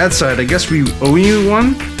on your bad side. I guess we owe you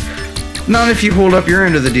one? Not if you hold up your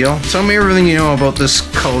end of the deal. Tell me everything you know about this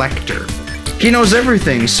collector. He knows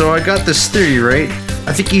everything, so I got this theory, right?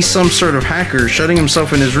 I think he's some sort of hacker, shutting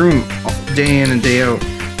himself in his room day in and day out.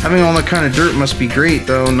 Having all that kind of dirt must be great,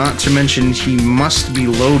 though, not to mention he must be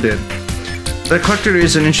loaded. The collector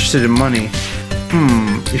isn't interested in money.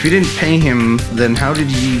 If you didn't pay him, then how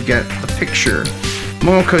did you get the picture?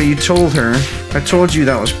 Mocha, you told her. I told you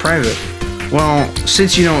that was private. Well,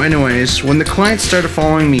 since you know anyways, when the client started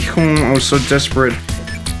following me home, I was so desperate.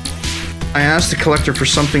 I asked the collector for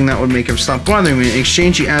something that would make him stop bothering me. In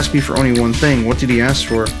exchange, he asked me for only one thing. What did he ask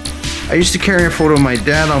for? I used to carry a photo of my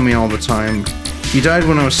dad on me all the time. He died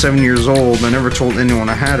when I was 7 years old. I never told anyone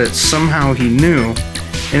I had it. Somehow he knew.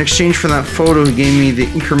 In exchange for that photo, he gave me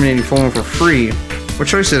the incriminating photo for free. What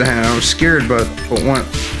choice did I have? I was scared, but what?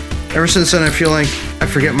 Ever since then, I feel like I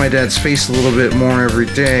forget my dad's face a little bit more every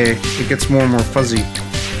day. It gets more and more fuzzy.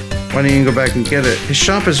 Why don't you go back and get it? His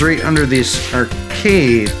shop is right under this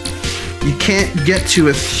arcade. You can't get to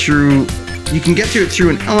it through... You can get to it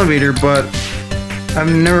through an elevator, but I've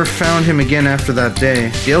never found him again after that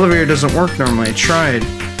day. The elevator doesn't work normally. I tried,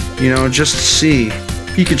 you know, just to see.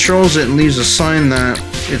 He controls it and leaves a sign that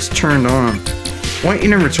it's turned on. Why you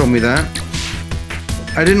never told me that?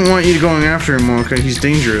 I didn't want you going after him, Mocha. He's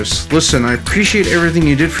dangerous. Listen, I appreciate everything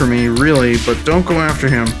you did for me, really, but don't go after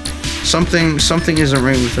him. Something isn't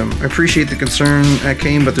right with him. I appreciate the concern that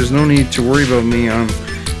came, but there's no need to worry about me.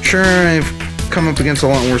 Sure, I've come up against a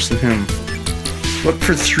lot worse than him. Look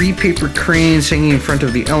for 3 paper cranes hanging in front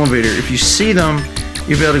of the elevator. If you see them,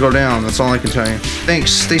 you'll be able to go down. That's all I can tell you.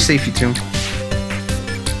 Thanks. Stay safe, you two.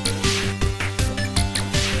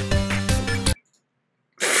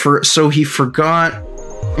 So he forgot.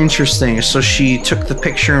 Interesting. So she took the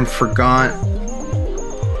picture and forgot.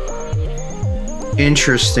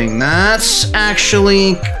 Interesting. That's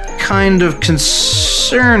actually kind of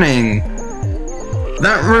concerning.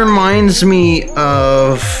 That reminds me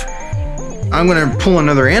of... I'm gonna pull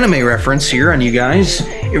another anime reference here on you guys.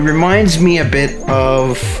 It reminds me a bit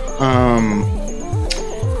of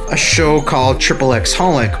a show called Triple X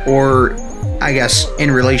Holic, or I guess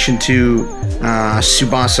in relation to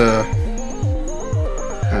Tsubasa.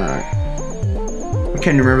 I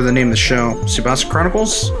can't remember the name of the show. Tsubasa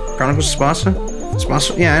Chronicles? Chronicles Tsubasa?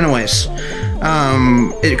 Tsubasa? Yeah, anyways.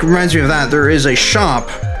 It reminds me of that. There is a shop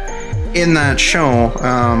in that show,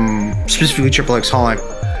 specifically Triple X Holic.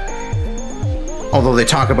 Although they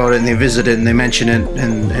talk about it and they visit it and they mention it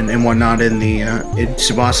and whatnot in the in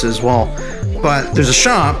Tsubasa as well. But there's a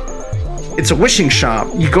shop. It's a wishing shop.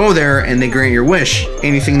 You go there and they grant your wish,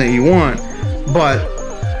 anything that you want. But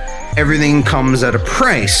everything comes at a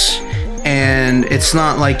price. And it's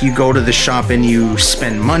not like you go to the shop and you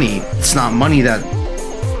spend money. It's not money that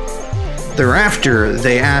they're after.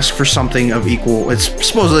 They ask for something of equal. It's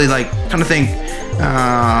supposedly like kind of thing.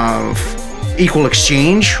 Equal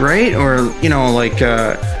exchange, right? Or, you know, like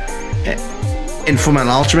in Fullmetal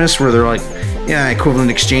Alchemist, where they're like, yeah,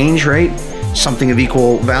 equivalent exchange, right? Something of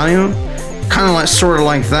equal value. Kind of like, sort of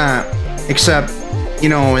like that, except, you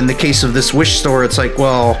know, in the case of this wish store, it's like,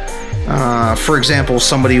 well, for example,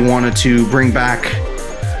 somebody wanted to bring back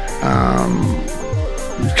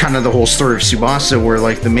kind of the whole story of Tsubasa, where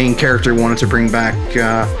like the main character wanted to bring back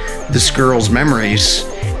this girl's memories.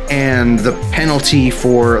 And the penalty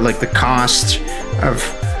for, like, the cost of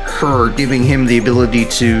her giving him the ability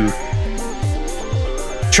to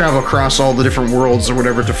travel across all the different worlds or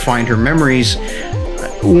whatever to find her memories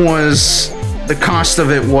was, the cost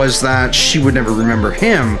of it was that she would never remember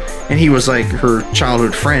him, and he was like her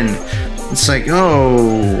childhood friend. It's like,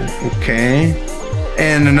 oh, okay.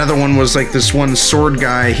 And another one was like this one sword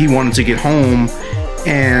guy, he wanted to get home,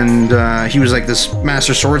 and he was like this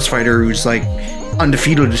master swords fighter who's like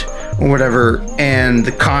undefeated or whatever, and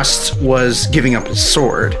the cost was giving up his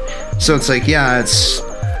sword. So it's like, yeah, it's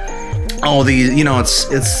all the, you know, it's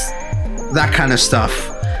that kind of stuff.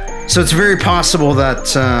 So it's very possible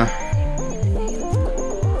that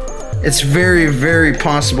it's very, very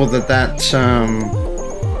possible that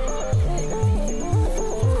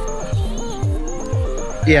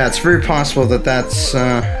yeah, it's very possible that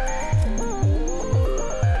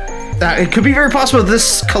that it could be very possible that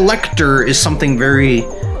this collector is something very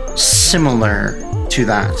similar to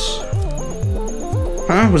that.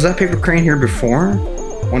 Huh? Was that paper crane here before?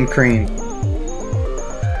 One crane.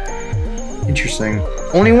 Interesting.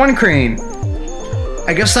 Only one crane.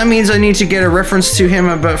 I guess that means I need to get a reference to him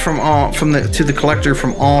about to the collector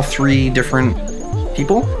from all three different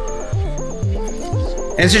people.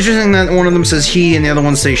 And it's interesting that one of them says he and the other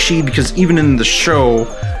one says she, because even in the show,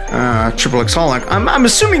 Triple X Holoc, I'm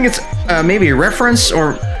assuming it's maybe a reference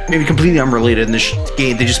or maybe completely unrelated in this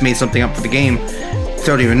game. They just made something up for the game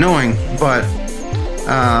without even knowing. But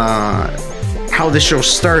how this show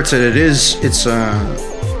starts, it's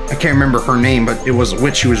I can't remember her name, but it was a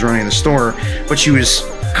witch who was running the store, but she was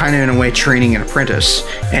kind of in a way training an apprentice,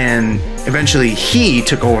 and eventually he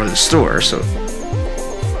took over the store. So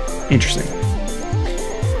interesting.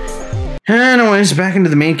 Anyways, back into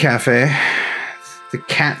the maid cafe. The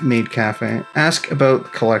cat maid cafe. Ask about the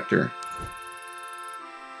collector.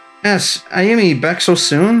 Yes, Ayami, back so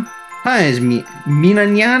soon? Hi, is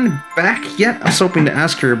Minanyan back yet? I was hoping to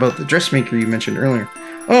ask her about the dressmaker you mentioned earlier.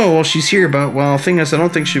 Oh, well, she's here, but, well, thing is, I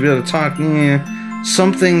don't think she'll be able to talk.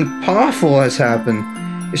 Something awful has happened.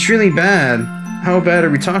 It's really bad. How bad are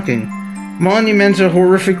we talking? Monumental,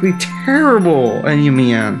 horrifically terrible,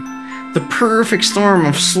 Ayami. The perfect storm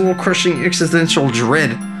of soul-crushing existential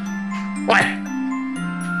dread. What?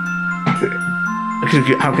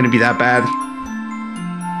 How can it be that bad?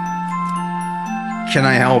 Can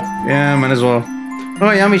I help? Yeah, might as well.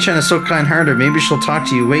 Oh, Yami-chan is so kind-hearted. Maybe she'll talk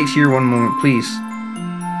to you. Wait here one moment, please.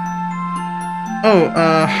 Oh,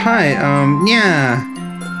 hi, yeah.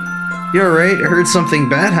 You alright? I heard something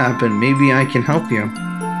bad happen. Maybe I can help you.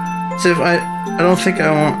 So if I don't think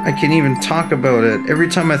I can even talk about it. Every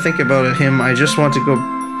time I think about him, I just want to go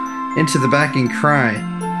into the back and cry.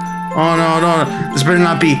 Oh, no. This better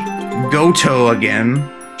not be Goto again.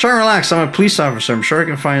 Try and relax. I'm a police officer. I'm sure I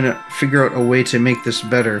can figure out a way to make this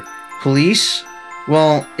better. Police?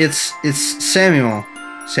 Well, it's Samuel.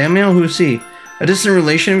 Samuel? Who's he? A distant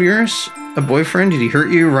relation of yours? A boyfriend? Did he hurt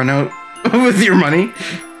you? Run out with your money?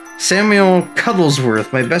 Samuel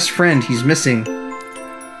Cuddlesworth, my best friend. He's missing.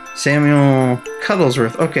 Samuel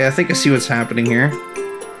Cuddlesworth. Okay, I think I see what's happening here.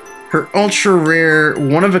 Her ultra-rare,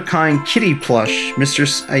 one-of-a-kind kitty plush,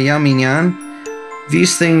 Mistress Ayami-nyan.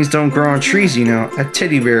 These things don't grow on trees, you know. A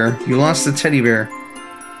teddy bear. You lost the teddy bear.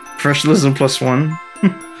 Professionalism +1.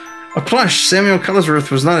 A plush. Samuel Cuddlesworth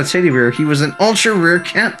was not a teddy bear. He was an ultra-rare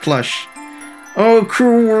cat plush. Oh,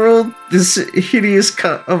 cruel world!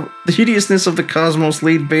 The hideousness of the cosmos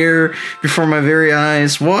laid bare before my very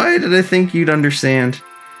eyes. Why did I think you'd understand?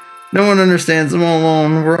 No one understands. I'm all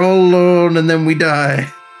alone. We're all alone, and then we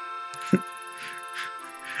die.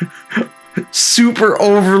 Super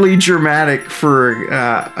overly dramatic for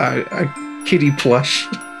a kitty plush.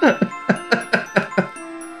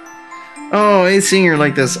 Oh, I ain't seeing her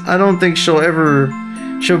like this. I don't think she'll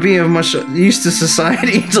be of much use to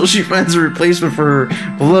society until she finds a replacement for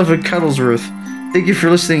her beloved Cuddlesworth. Thank you for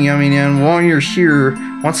listening, Yami-nyan. While you're here,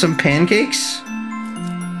 want some pancakes?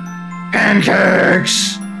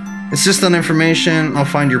 Pancakes! Insist on information, I'll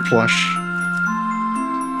find your plush.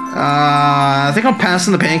 I think I'll pass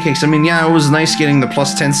on the pancakes. I mean, yeah, it was nice getting the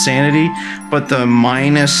 +10 sanity, but the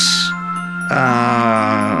minus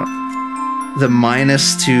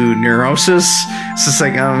to neurosis, it's just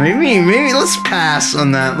like, maybe let's pass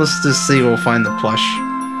on that. Let's just see, we'll find the plush.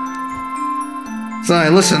 So,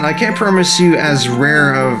 listen, I can't promise you as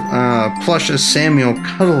rare of plush as Samuel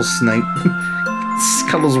Cuddlesnipe. It's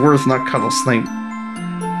Cuddlesworth, not Cuddlesnipe.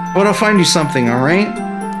 But I'll find you something, alright?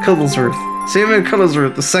 Cuddlesworth. Samuel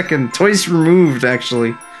Cuddlesworth, the second, twice removed,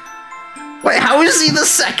 actually. Wait, how is he the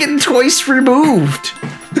second twice removed?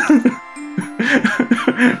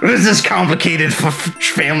 What is this complicated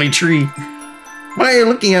family tree? Why are you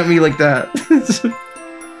looking at me like that?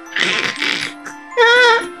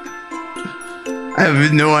 I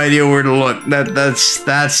have no idea where to look.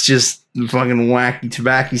 That's just fucking wacky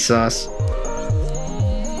tobacco sauce.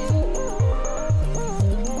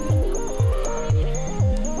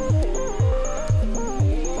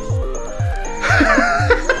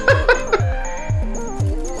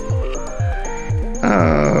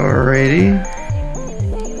 Alrighty.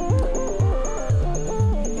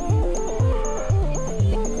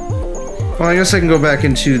 Well, I guess I can go back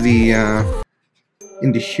into the,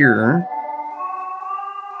 into here.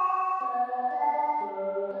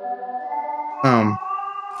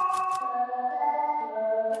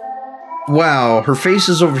 Wow, her face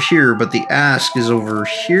is over here, but the ask is over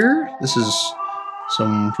here? This is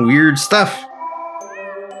some weird stuff.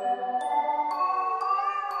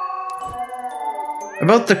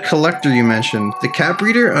 About the collector you mentioned. The cat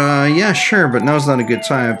breeder? Yeah, sure, but now's not a good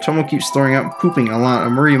time. Tomo keeps throwing up, pooping a lot.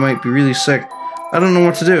 I'm worried he might be really sick. I don't know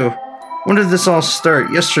what to do. When did this all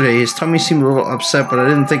start? Yesterday. His tummy seemed a little upset, but I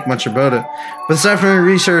didn't think much about it. But this afternoon, I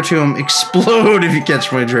researched to him, explode if you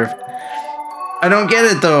catch my drift. I don't get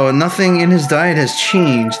it, though. Nothing in his diet has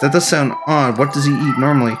changed. That does sound odd. What does he eat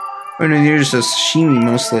normally? Oh, no, you're just a sashimi,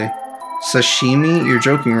 mostly. Sashimi? You're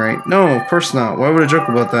joking, right? No, of course not. Why would I joke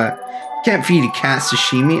about that? You can't feed a cat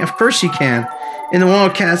sashimi. Of course you can. In the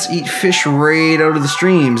wild, cats eat fish right out of the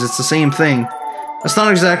streams. It's the same thing. That's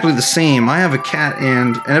not exactly the same. I have a cat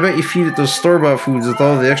and I bet you feed it those store-bought foods with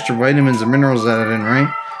all the extra vitamins and minerals added in,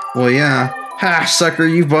 right? Well, yeah. Ha, sucker,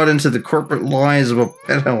 you bought into the corporate lies about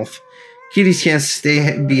pet health. Kitties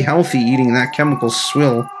can't be healthy eating that chemical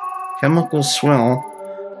swill. Chemical swill?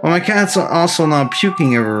 Well, my cat's also not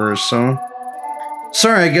puking everywhere, so...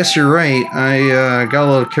 Sorry, I guess you're right. I got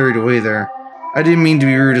a little carried away there. I didn't mean to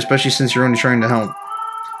be rude, especially since you're only trying to help.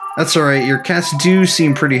 That's alright, your cats do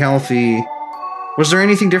seem pretty healthy. Was there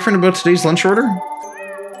anything different about today's lunch order?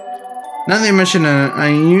 Now that you mention it, I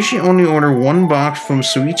usually only order one box from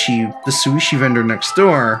Suichi, the sushi vendor next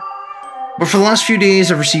door. But for the last few days,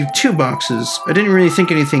 I've received 2 boxes. I didn't really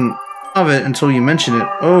think anything of it until you mentioned it.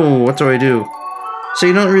 Oh, what do I do? So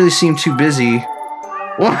you don't really seem too busy.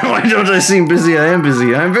 Why don't I seem busy? I am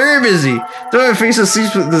busy. I'm very busy. Do I have a face that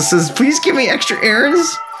says, please give me extra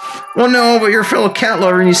errands? Well, no, but you're a fellow cat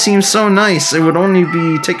lover and you seem so nice. It would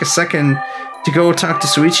only take a second to go talk to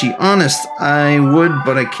Suichi. Honest, I would,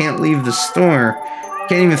 but I can't leave the store.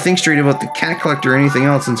 Can't even think straight about the cat collector or anything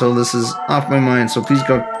else until this is off my mind, so please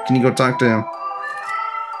go, can you go talk to him?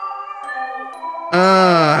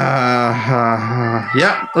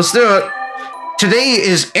 Yeah, let's do it. Today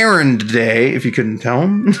is errand day, if you couldn't tell.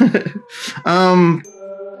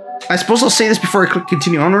 I suppose I'll say this before I click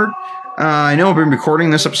continue onward. I know I've been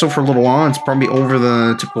recording this episode for a little while. It's probably over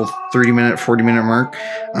the typical 30-minute, 40-minute mark.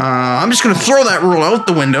 I'm just going to throw that rule out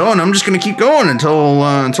the window, and I'm just going to keep going until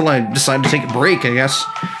I decide to take a break, I guess.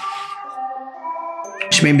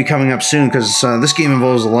 Which may be coming up soon, because this game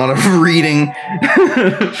involves a lot of reading,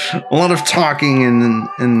 a lot of talking,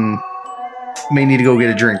 and may need to go get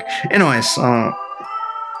a drink. Anyways,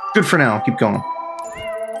 good for now. Keep going.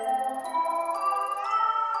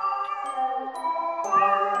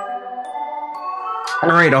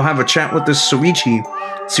 Alright, I'll have a chat with this Suichi,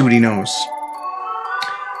 see what he knows.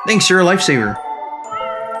 Thanks, you're a lifesaver.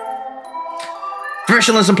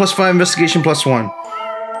 Professionalism +5, investigation +1.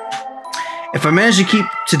 If I manage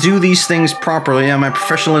to do these things properly, yeah, my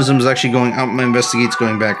professionalism is actually going up, my investigate's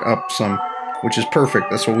going back up some, which is perfect,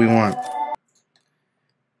 that's what we want.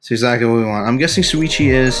 That's exactly what we want. I'm guessing Suichi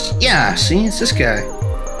is... Yeah, see, it's this guy.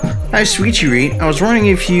 Hi, Suichi Reed. I was wondering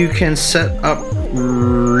if you can set up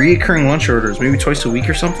recurring lunch orders, maybe twice a week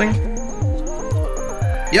or something?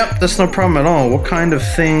 Yep, that's no problem at all. What kind of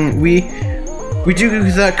thing? We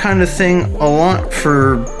do that kind of thing a lot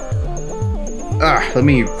for... let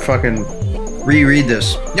me fucking reread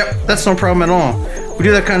this. Yep, that's no problem at all. We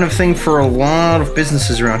do that kind of thing for a lot of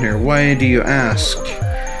businesses around here. Why do you ask?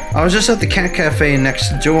 I was just at the cat cafe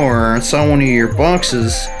next door and saw one of your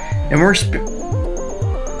boxes, and we're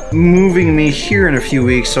moving me here in a few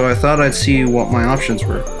weeks, so I thought I'd see what my options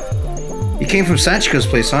were. You came from Sachiko's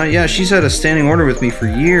place, huh? Yeah, she's had a standing order with me for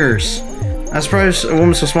years. I'm surprised a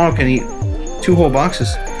woman so small can eat 2 whole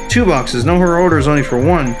boxes. 2 boxes. No, her order is only for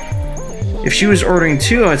 1. If she was ordering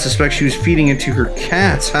 2, I'd suspect she was feeding it to her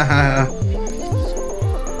cats. Haha.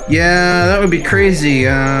 Yeah, that would be crazy.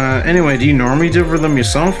 Anyway, do you normally deliver them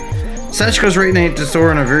yourself? Sachiko's right next to the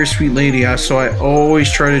store and a very sweet lady, so I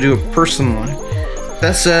always try to do it personally.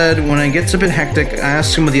 That said, when it gets a bit hectic, I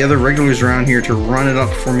ask some of the other regulars around here to run it up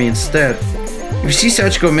for me instead. If you see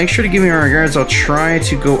Sachiko, make sure to give me my regards. I'll try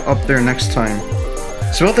to go up there next time.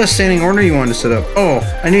 So about that standing order you wanted to set up. Oh,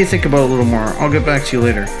 I need to think about it a little more. I'll get back to you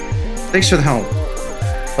later. Thanks for the help.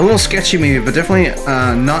 A little sketchy maybe, but definitely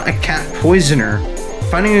not a cat poisoner.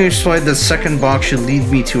 Finding a slide the second box should lead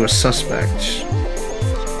me to a suspect.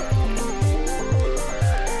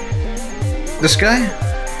 This guy?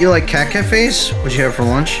 You like cat cafes? What'd you have for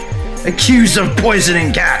lunch? Accused of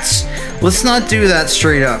poisoning cats! Let's not do that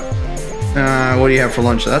straight up. What do you have for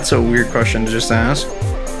lunch? That's a weird question to just ask.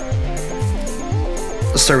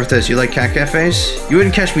 Let's start with this. You like cat cafes? You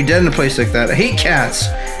wouldn't catch me dead in a place like that. I hate cats!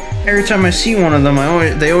 Every time I see one of them,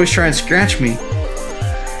 they always try and scratch me.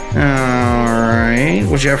 Alright.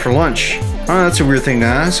 What'd you have for lunch? Oh, that's a weird thing to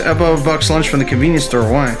ask. Above $1 lunch from the convenience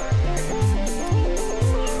store. Why?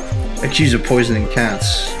 accused of poisoning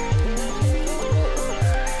cats.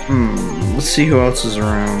 Let's see who else is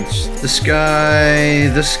around. This guy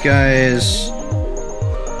is...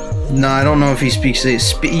 No, I don't know if he speaks... You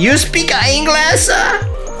speak English?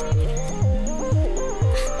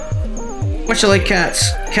 What, you like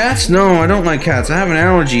cats? Cats? No, I don't like cats. I have an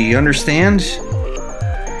allergy, you understand?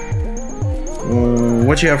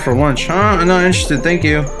 What you have for lunch? Huh? I'm not interested, thank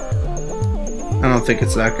you. I don't think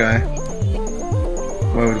it's that guy.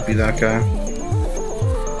 Why would it be that guy?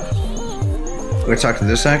 Do I talk to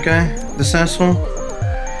this guy? This asshole?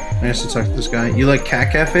 I guess I'll talk to this guy. You like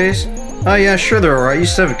cat cafes? Oh yeah, sure they're alright. I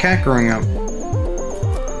used to have a cat growing up.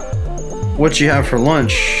 What you have for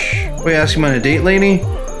lunch? Wait, asking about a date, lady?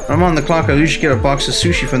 I'm on the clock. I usually get a box of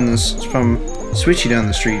sushi from Switchy down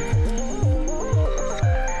the street.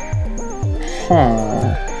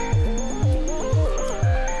 Huh.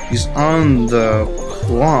 He's on the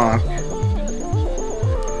clock.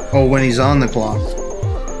 Oh, when he's on the clock.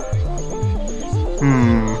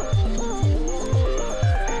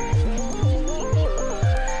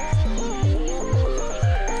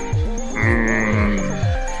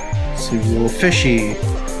 Seems a little fishy.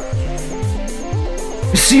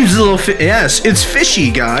 Seems a little yes, it's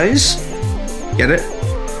fishy, guys. Get it?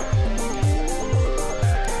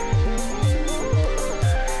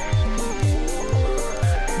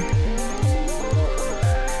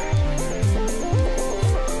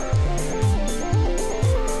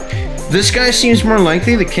 This guy seems more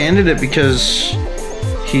likely the candidate because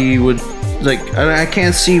he would, like, I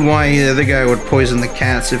can't see why the other guy would poison the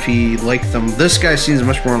cats if he liked them. This guy seems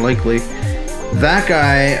much more likely. That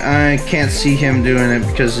guy, I can't see him doing it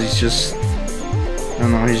because he's just, I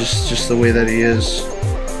don't know, he's just the way that he is.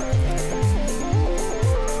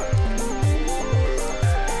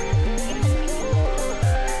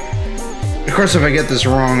 Of course, if I get this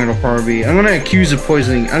wrong, it'll probably be, I'm gonna accuse of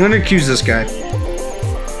poisoning, I'm gonna accuse this guy.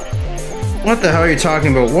 What the hell are you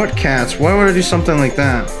talking about? What cats? Why would I do something like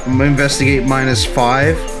that? I'm gonna investigate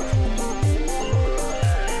 -5.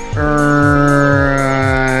 Right.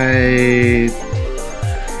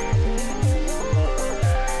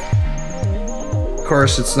 Of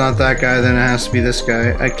course, it's not that guy, then it has to be this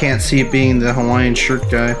guy. I can't see it being the Hawaiian shirt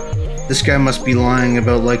guy. This guy must be lying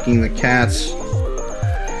about liking the cats.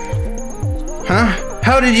 Huh?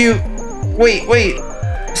 How did you... Wait.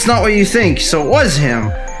 It's not what you think, so it was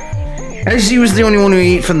him. As he was the only one who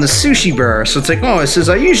ate from the sushi bar, so it's like, oh, it says,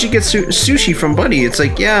 I usually get sushi from Buddy. It's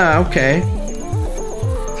like, yeah, okay.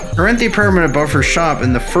 I rent the apartment above her shop,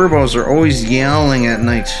 and the furbos are always yelling at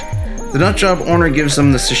night. The nut job owner gives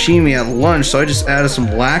them the sashimi at lunch, so I just added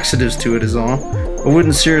some laxatives to it is all. It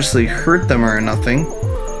wouldn't seriously hurt them or nothing.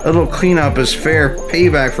 A little cleanup is fair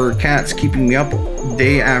payback for her cats keeping me up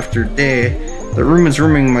day after day. The room is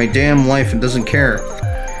ruining my damn life and doesn't care.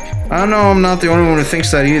 I know I'm not the only one who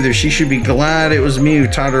thinks that either. She should be glad it was me who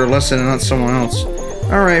taught her a lesson and not someone else.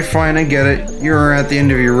 Alright, fine, I get it. You're at the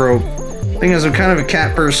end of your rope. Thing is, I'm kind of a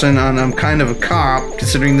cat person and I'm kind of a cop,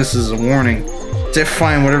 considering this is a warning. It's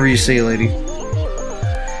fine, whatever you say, lady.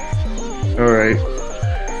 Alright.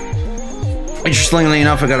 Interestingly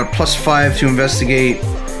enough, I got a +5 to investigate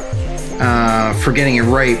for getting it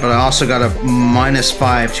right, but I also got a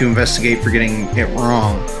 -5 to investigate for getting it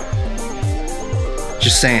wrong.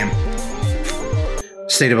 Just saying.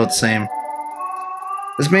 Stayed about the same.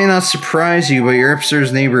 This may not surprise you, but your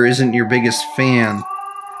upstairs neighbor isn't your biggest fan.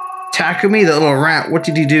 Takumi, that little rat, what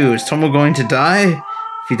did he do? Is Tomo going to die?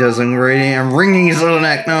 If he does, I'm wringing his little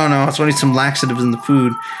neck. No, it's only some laxatives in the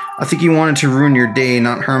food. I think he wanted to ruin your day,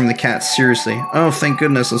 not harm the cat seriously. Oh, thank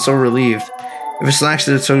goodness, I'm so relieved. If it's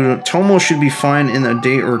laxative, so Tomo should be fine in a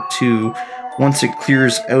day or two once it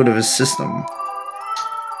clears out of his system.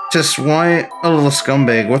 Just why a little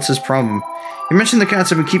scumbag? What's his problem? You mentioned the cats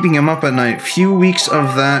have been keeping him up at night. Few weeks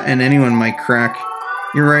of that and anyone might crack.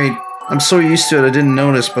 You're right. I'm so used to it I didn't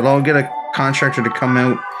notice, but I'll get a contractor to come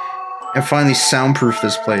out and finally soundproof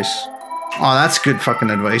this place. Oh, that's good fucking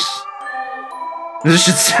advice. This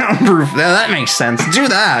should soundproof. Yeah, that makes sense. Do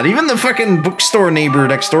that. Even the fucking bookstore neighbor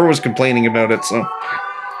next door was complaining about it, so...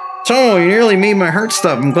 Tomo, you nearly made my heart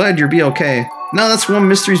stop. I'm glad you'll be okay. Now that's one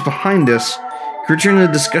mystery's behind us. Can we return to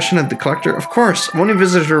the discussion at the collector? Of course. I've only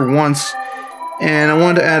visited her once, and I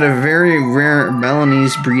wanted to add a very rare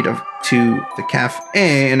Balinese breed to the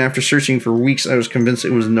cafe, and after searching for weeks, I was convinced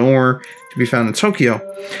it was nowhere to be found in Tokyo.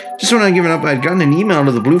 Just when I'd given up, I'd gotten an email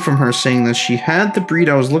to the blue from her saying that she had the breed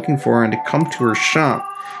I was looking for and to come to her shop.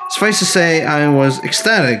 Suffice to say, I was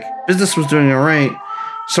ecstatic. Business was doing alright,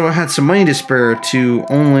 so I had some money to spare to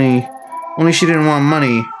only she didn't want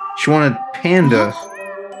money. She wanted panda.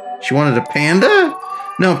 She wanted a panda?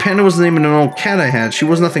 No, Panda was the name of an old cat I had. She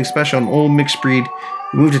was nothing special, an old mixed breed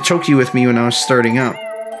who moved to Tokyo with me when I was starting up.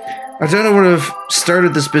 I doubt I would have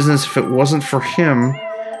started this business if it wasn't for him,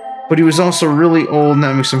 but he was also really old and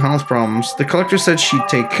having some health problems. The collector said she'd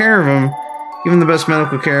take care of him, give him the best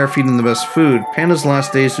medical care, feed him the best food. Panda's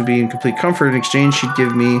last days would be in complete comfort. In exchange, she'd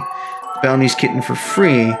give me Bounty's kitten for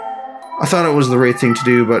free. I thought it was the right thing to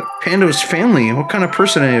do, but Panda was family. What kind of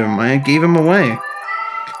person I am? I gave him away.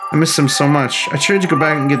 I miss him so much. I tried to go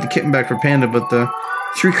back and get the kitten back for Panda, but the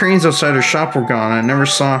 3 cranes outside her shop were gone. I never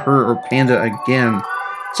saw her or Panda again.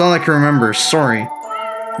 That's all I can remember. Sorry.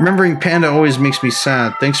 Remembering Panda always makes me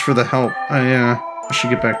sad. Thanks for the help. I should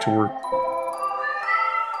get back to work.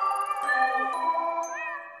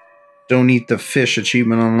 Don't eat the fish.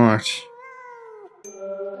 Achievement unlocked.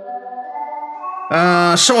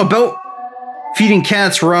 So about feeding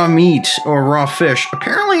cats raw meat or raw fish.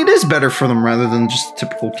 Apparently it is better for them rather than just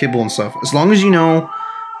typical kibble and stuff. As long as you know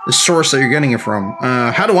the source that you're getting it from.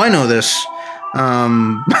 How do I know this?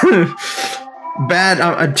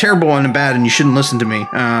 Bad, terrible and bad, and you shouldn't listen to me.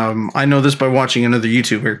 I know this by watching another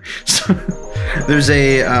YouTuber. So, there's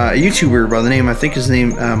a YouTuber by the name, I think his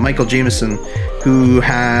name, Michael Jameson, who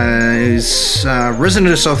has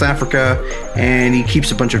resident of South Africa, and he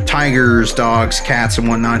keeps a bunch of tigers, dogs, cats, and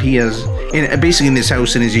whatnot. He has, basically in his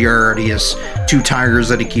house, in his yard, he has 2 tigers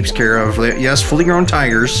that he keeps care of. Yes, fully grown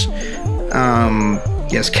tigers.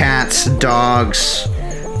 He has cats, dogs,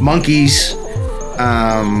 monkeys,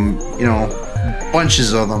 you know,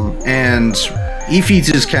 bunches of them, and he feeds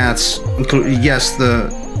his cats, yes, the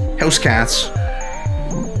house cats,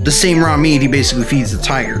 the same raw meat he basically feeds the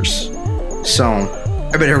tigers. So,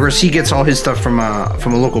 I bet of course he gets all his stuff from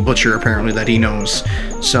a local butcher apparently that he knows.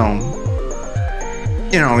 So,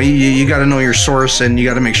 you know, you got to know your source, and you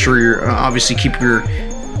got to make sure you're obviously keep your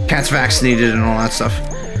cats vaccinated and all that stuff.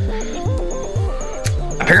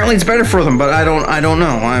 Apparently it's better for them, but I don't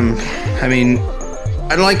know. I mean,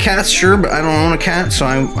 I like cats, sure, but I don't own a cat, so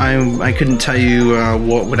I couldn't tell you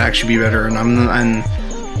what would actually be better, and I'm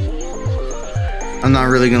not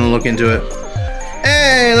really gonna look into it.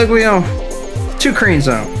 Hey, look, we go. 2 cranes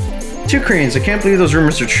out. 2 cranes. I can't believe those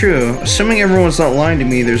rumors are true. Assuming everyone's not lying to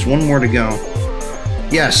me, there's 1 more to go.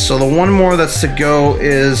 Yes, so the 1 more that's to go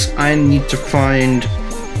is I need to find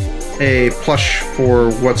a plush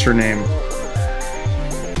for what's her name.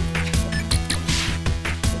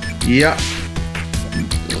 Yep.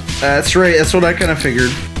 That's right, that's what I kind of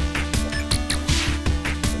figured.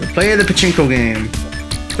 Play the pachinko game.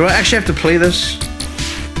 Do I actually have to play this?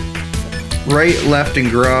 Right, left, and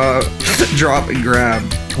grab. Drop and grab.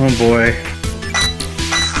 Oh boy.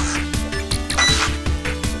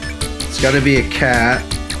 It's gotta be a cat.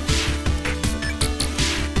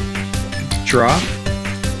 Drop.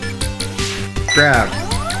 Grab.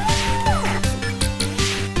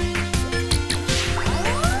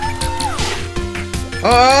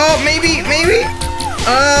 Oh, maybe.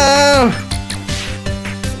 Oh.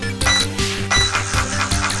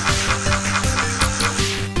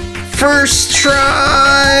 First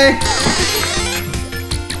try.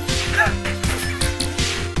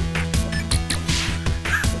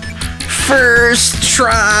 First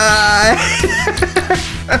try.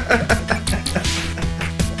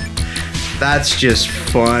 That's just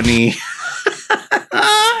funny.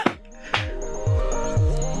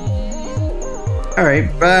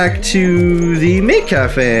 Alright, back to the maid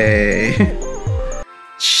cafe.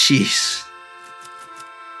 Jeez.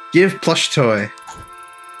 Give plush toy.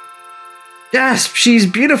 Gasp, she's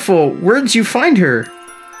beautiful. Where'd you find her?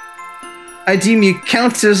 I deem you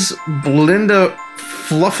Countess Belinda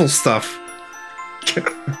Flufflestuff.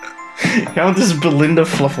 Countess Belinda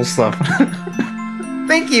Flufflestuff.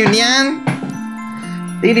 Thank you, Nyan.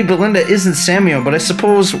 Lady Belinda isn't Samuel, but I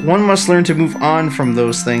suppose one must learn to move on from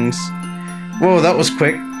those things. Whoa, that was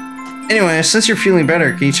quick. Anyway, since you're feeling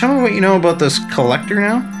better, can you tell me what you know about this collector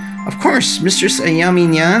now? Of course, Mistress Ayami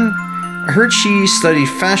Nyan. I heard she studied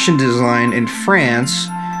fashion design in France,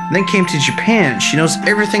 and then came to Japan. She knows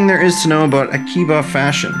everything there is to know about Akiba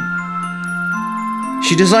fashion.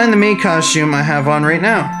 She designed the maid costume I have on right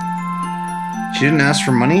now. She didn't ask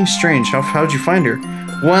for money? Strange. How'd you find her?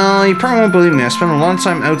 Well, you probably won't believe me. I spent a lot of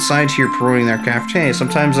time outside here promoting their cafe.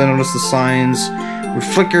 Sometimes I notice the signs would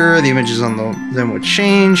flicker, the images on them would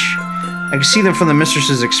change. I can see them from the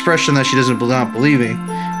mistress's expression that she doesn't not believe me.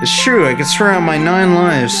 It's true, I could swear on my 9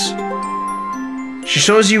 lives. She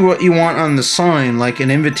shows you what you want on the sign, like an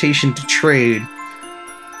invitation to trade.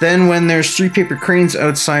 Then when there's 3 paper cranes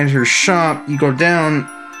outside her shop, you go down,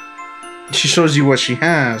 she shows you what she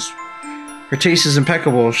has. Her taste is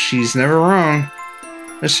impeccable, she's never wrong.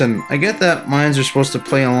 Listen, I get that minds are supposed to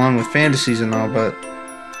play along with fantasies and all, but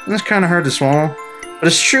That's kind of hard to swallow. But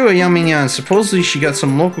it's true, Ayami. Supposedly she got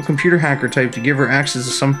some local computer hacker type to give her access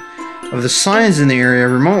to some of the signs in the area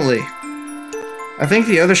remotely. I think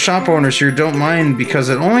the other shop owners here don't mind because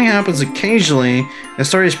it only happens occasionally, and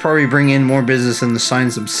stories probably bring in more business than the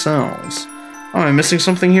signs themselves. Oh, am I missing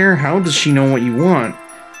something here? How does she know what you want?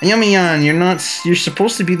 Ayami, you're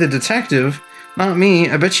supposed to be the detective, not me.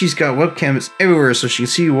 I bet she's got webcams everywhere so she can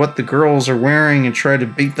see what the girls are wearing and try to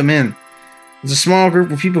bait them in. It's a small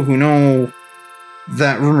group of people who know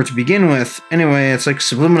that rumor to begin with. Anyway, it's like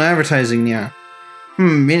subliminal advertising, yeah.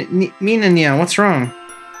 Mina, yeah, what's wrong?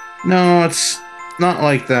 No, it's not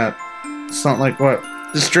like that. It's not like what?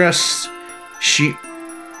 This dress,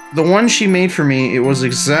 the one she made for me, it was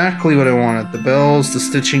exactly what I wanted. The bells, the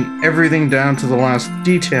stitching, everything down to the last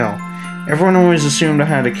detail. Everyone always assumed I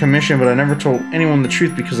had a commission, but I never told anyone the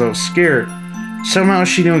truth because I was scared. Somehow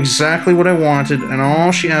she knew exactly what I wanted, and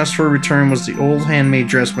all she asked for in return was the old handmade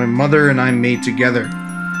dress my mother and I made together.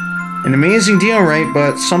 An amazing deal, right?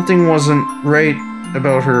 But something wasn't right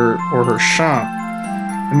about her or her shop.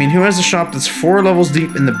 I mean, who has a shop that's 4 levels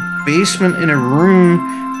deep in the basement in a room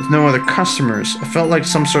with no other customers? I felt like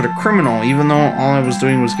some sort of criminal, even though all I was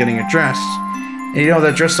doing was getting a dress. And you know,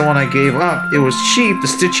 that dress, the one I gave up, it was cheap, the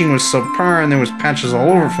stitching was subpar, and there was patches all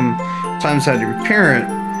over from times I had to repair it.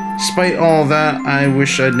 Despite all that, I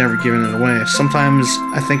wish I'd never given it away. Sometimes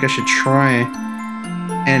I think I should try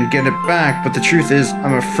and get it back, but the truth is,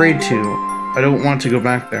 I'm afraid to. I don't want to go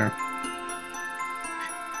back there.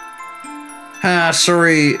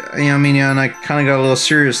 Sorry, and I kind of got a little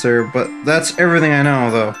serious there, but that's everything I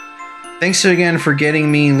know, though. Thanks again for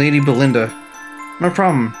getting me Lady Belinda. No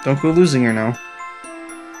problem. Don't go losing her now.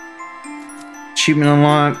 Achievement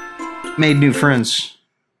unlocked. Made new friends.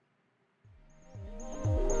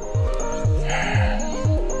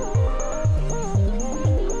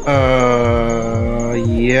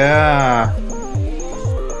 Yeah.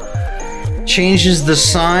 Changes the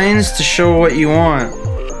signs to show what you want.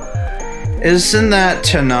 Isn't that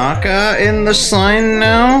Tanaka in the sign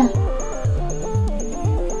now?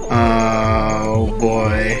 Oh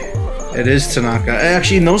boy. It is Tanaka.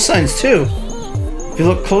 Actually, in those signs too. If you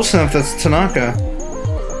look close enough, that's Tanaka.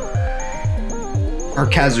 Or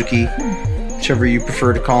Kazuki. Whichever you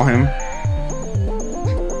prefer to call him.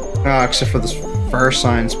 Except for the fire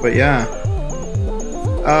signs, but yeah.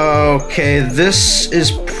 Okay, this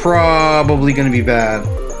is probably gonna be bad.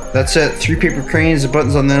 That's it. 3 paper cranes, the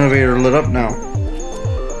buttons on the elevator are lit up now.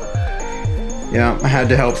 Yeah, I had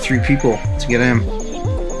to help 3 people to get in.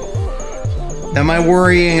 Now my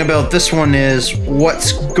worrying about this one is,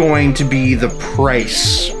 what's going to be the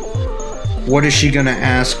price? What is she gonna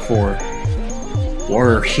ask for?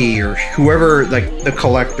 Or he, or whoever, like, the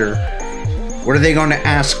collector. What are they going to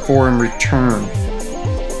ask for in return?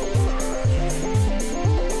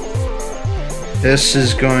 This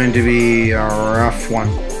is going to be a rough one.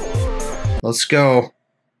 Let's go.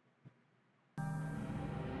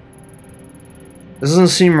 This doesn't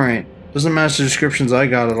seem right. Doesn't match the descriptions I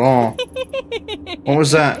got at all. What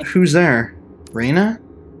was that? Who's there? Reina?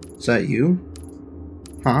 Is that you?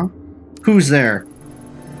 Huh? Who's there?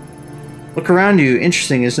 Look around you.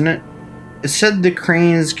 Interesting, isn't it? It said the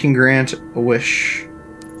cranes can grant a wish.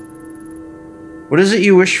 What is it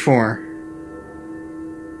you wish for?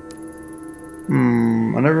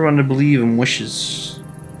 I never wanted to believe in wishes.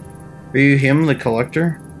 Are you him, the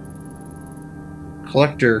collector?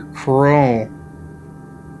 Collector, Crow.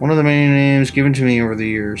 One of the many names given to me over the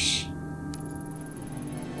years.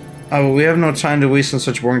 Oh, but we have no time to waste on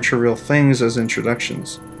such boring trivial things as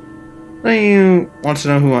introductions. Don't you want to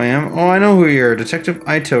know who I am? Oh, I know who you are. Detective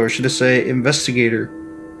Ito, or should I say investigator.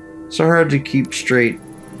 So hard to keep straight.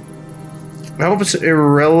 I hope it's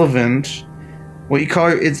irrelevant what you call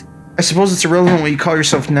it. I suppose it's irrelevant what you call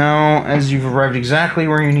yourself now, as you've arrived exactly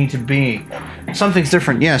where you need to be. Something's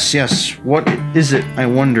different. Yes, yes. What is it, I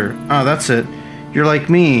wonder? Ah, that's it. You're like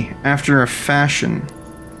me, after a fashion.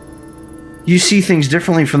 You see things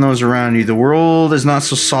differently from those around you. The world is not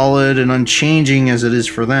so solid and unchanging as it is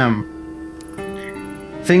for them.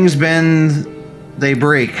 Things bend, they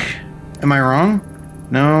break. Am I wrong?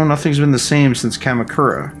 No, nothing's been the same since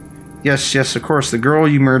Kamakura. Yes, yes, of course. The girl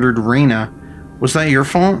you murdered, Reina. Was that your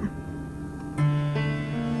fault?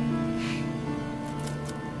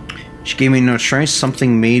 She gave me no choice.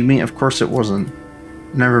 Something made me. Of course it wasn't.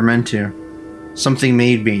 Never meant to. Something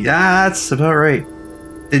made me. Ah, that's about right.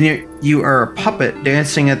 Then you are a puppet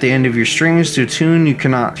dancing at the end of your strings to a tune you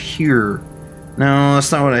cannot hear. No,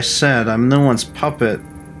 that's not what I said. I'm no one's puppet.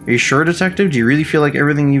 Are you sure, detective? Do you really feel like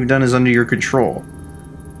everything you've done is under your control?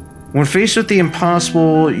 When faced with the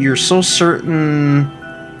impossible, you're so certain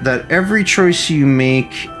that every choice you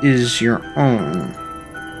make is your own.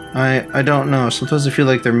 I don't know. Sometimes I feel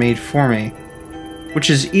like they're made for me. Which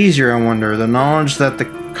is easier, I wonder? The knowledge that the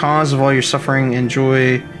cause of all your suffering and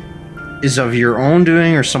joy is of your own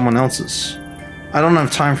doing or someone else's? I don't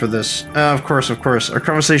have time for this. Of course. Our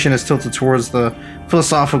conversation is tilted towards the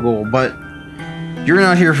philosophical, but you're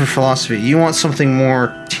not here for philosophy. You want something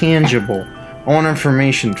more tangible. I want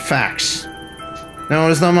information, facts. No,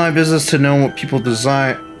 it is not my business to know what people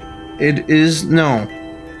desire. It is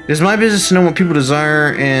my business to know what people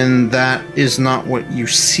desire, and that is not what you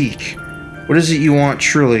seek. What is it you want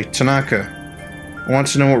truly, Tanaka? I want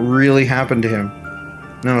to know what really happened to him.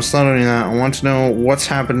 No, it's not only that. I want to know what's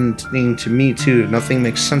happening to me too. Nothing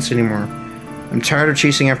makes sense anymore. I'm tired of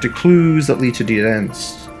chasing after clues that lead to dead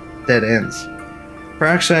ends.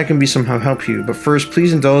 Perhaps I can be somehow help you, but first,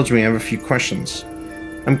 please indulge me. I have a few questions.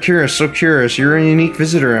 I'm curious, so curious. You're a unique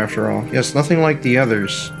visitor after all. Yes, nothing like the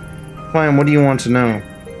others. Fine, what do you want to know?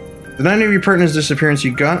 The night of your partner's disappearance,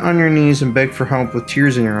 you got on your knees and begged for help with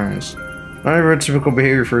tears in your eyes. Not a typical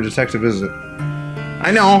behavior for a detective, is it?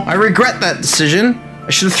 I know, I regret that decision. I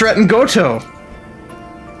should have threatened Goto.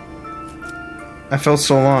 I felt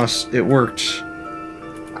so lost. It worked.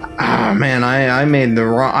 Ah, man, I made the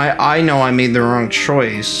wrong... I know I made the wrong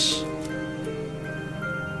choice.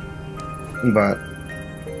 But...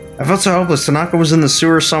 I felt so helpless. Tanaka was in the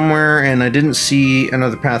sewer somewhere, and I didn't see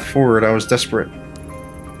another path forward. I was desperate.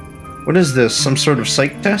 What is this? Some sort of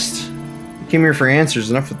psych test? I came here for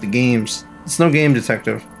answers. Enough with the games. It's no game,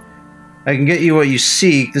 detective. I can get you what you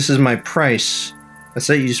seek. This is my price. That's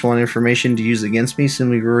it? You just want information to use against me?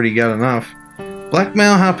 Simply you've already got enough.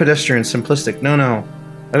 Blackmail? How pedestrian. Simplistic. No.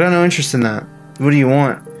 I got no interest in that. What do you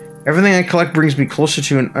want? Everything I collect brings me closer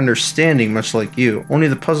to an understanding, much like you. Only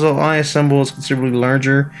the puzzle I assemble is considerably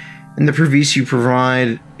larger, and the privilege you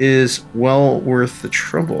provide is well worth the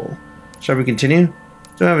trouble. Shall we continue?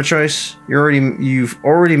 Don't have a choice. You've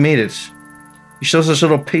already made it. You show such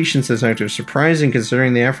little patience, detective. Surprising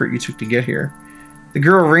considering the effort you took to get here. The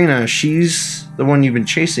girl Reina, she's the one you've been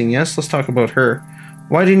chasing, yes? Let's talk about her.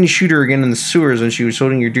 Why didn't you shoot her again in the sewers when she was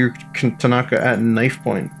holding your dear Tanaka at knife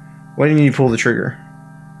point? Why didn't you pull the trigger?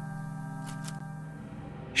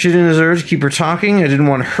 She didn't deserve to keep her talking. I didn't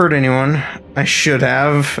want to hurt anyone. I should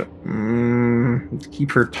have.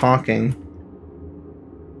 Keep her talking.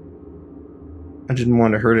 I didn't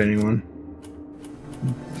want to hurt anyone.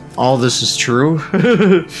 All this is true?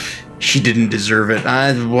 She didn't deserve it.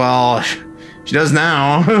 Well, she does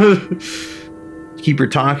now. Keep her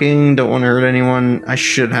talking. Don't want to hurt anyone. I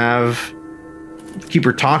should have. Keep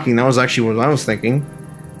her talking. That was actually what I was thinking.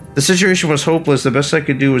 The situation was hopeless. The best I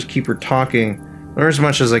could do was keep her talking. Or as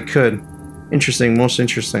much as I could. Interesting, most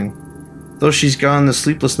interesting. Though she's gone, the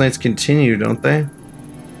sleepless nights continue, don't they?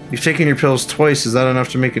 You've taken your pills twice. Is that enough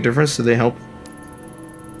to make a difference? Do they help?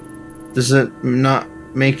 Does it not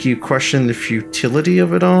make you question the futility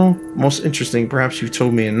of it all? Most interesting. Perhaps you've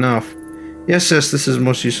told me enough. Yes, this is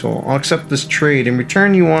most useful. I'll accept this trade. In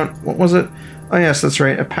return, you want... What was it? Oh, yes, that's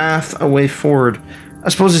right. A path, a way forward. I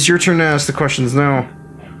suppose it's your turn to ask the questions now.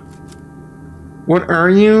 What are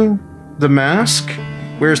you? The mask?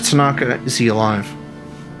 Where's Tanaka? Is he alive?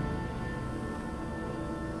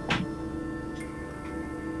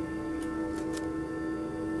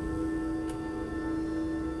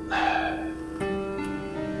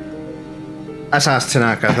 Let's ask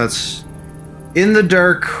Tanaka. That's... In the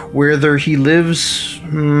dark, whether he lives,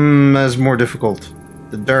 is more difficult.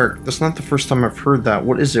 The dark. That's not the first time I've heard that.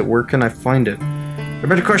 What is it? Where can I find it? The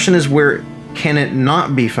better question is, where can it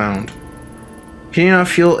not be found? Can you not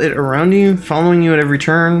feel it around you, following you at every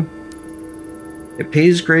turn? It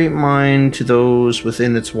pays great mind to those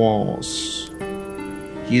within its walls.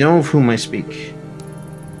 You know of whom I speak.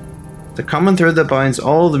 The common thread that binds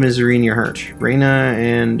all the misery in your heart. Reina,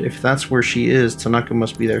 and if that's where she is, Tanaka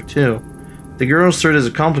must be there too. The girl's thread is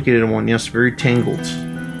a complicated one, yes, very tangled.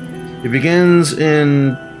 It begins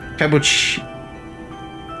in Kabukicho,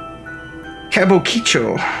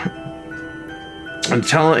 a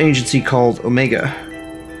talent agency called Omega.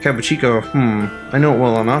 Kabukicho, I know it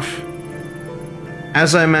well enough.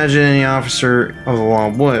 As I imagine any officer of the law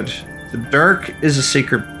would. The dark is a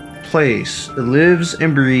sacred place. It lives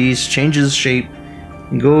and breathes, changes shape,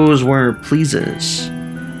 and goes where it pleases.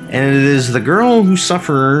 And it is the girl whose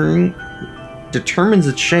suffering determines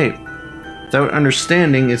its shape. Without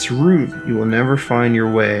understanding its root, you will never find your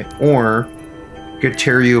way, or it could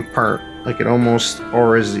tear you apart, like it almost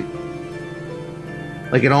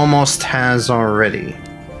has already.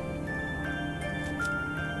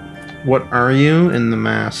 What are you in the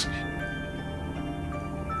mask?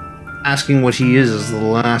 asking what he is the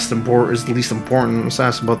least important. Let's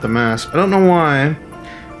ask about the mask. I don't know why,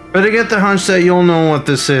 but I get the hunch that you'll know what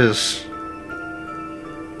this is.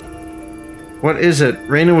 What is it?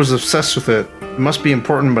 Reina was obsessed with it. It must be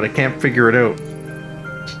important, but I can't figure it out.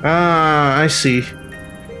 Ah, I see.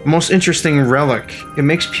 Most interesting relic. It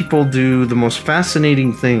makes people do the most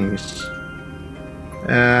fascinating things.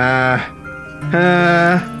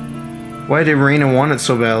 Why did Reina want it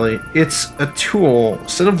so badly? It's a tool.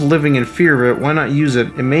 Instead of living in fear of it, why not use it?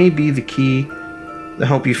 It may be the key to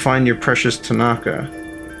help you find your precious Tanaka.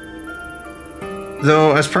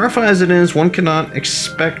 Though, as powerful as it is, one cannot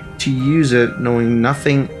expect to use it knowing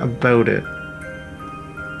nothing about it.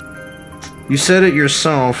 You said it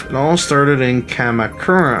yourself, it all started in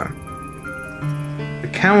Kamakura. The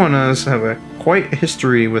Kawanas have quite a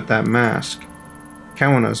history with that mask.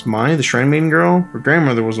 Kawanas, the Shrine Maiden girl? Her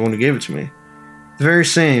grandmother was the one who gave it to me. The very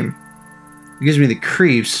same. It gives me the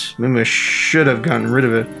creeps. Maybe I should have gotten rid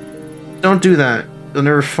of it. Don't do that. You'll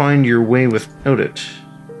never find your way without it.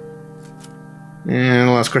 And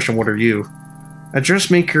the last question, what are you? A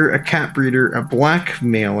dressmaker, a cat breeder, a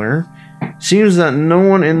blackmailer. Seems that no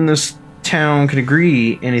one in this town can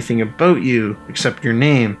agree anything about you except your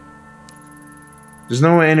name. There's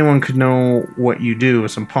no way anyone could know what you do.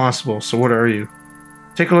 It's impossible. So what are you?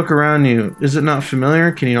 Take a look around you. Is it not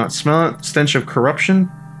familiar? Can you not smell it? The stench of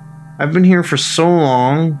corruption? I've been here for so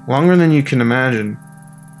long, longer than you can imagine.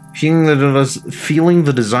 Feeling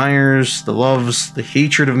the desires, the loves, the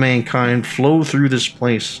hatred of mankind flow through this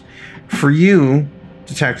place. For you,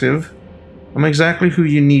 detective, I'm exactly who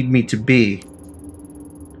you need me to be.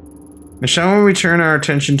 Now shall we return our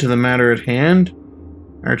attention to the matter at hand?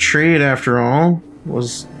 Our trade, after all,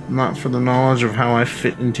 was not for the knowledge of how I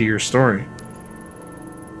fit into your story.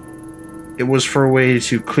 It was for a way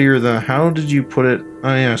to clear the, how did you put it?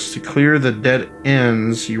 Ah yes, to clear the dead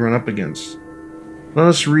ends you run up against. Let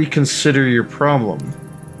us reconsider your problem.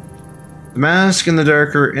 The mask and the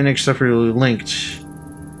dark are inextricably linked.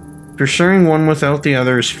 Pursuing one without the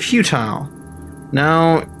other is futile.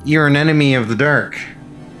 Now you're an enemy of the dark.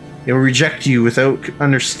 It will reject you without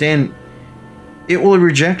understanding. It will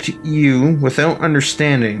reject you without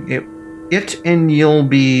understanding. It and you'll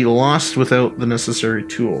be lost without the necessary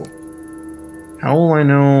tool. How will I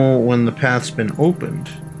know when the path's been opened?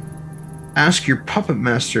 Ask your puppet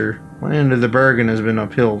master. My end of the bargain has been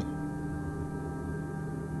upheld.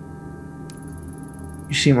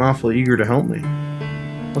 You seem awfully eager to help me.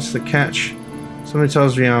 What's the catch? Somebody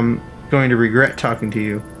tells me I'm going to regret talking to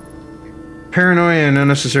you. Paranoia and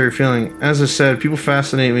unnecessary feeling. As I said, people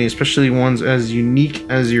fascinate me, especially ones as unique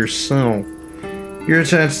as yourself. You're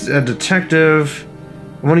a detective.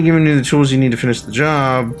 I want to give you the tools you need to finish the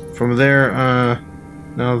job. From there,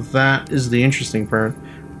 now that is the interesting part.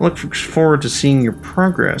 I look forward to seeing your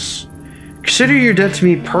progress. Consider your debt to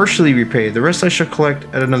me partially repaid. The rest I shall collect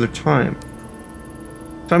at another time.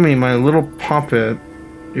 Tell me, my little puppet,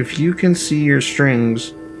 if you can see your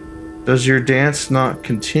strings, does your dance not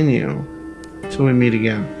continue till we meet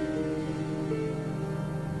again?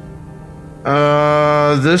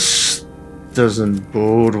 This doesn't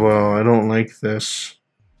bode well. I don't like this.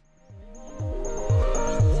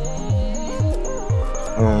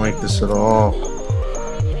 I don't like this at all.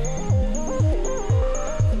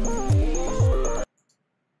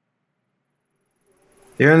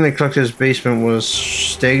 The air in the collective's basement was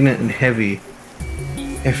stagnant and heavy.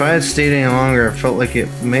 If I had stayed any longer, I felt like it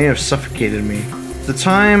may have suffocated me. The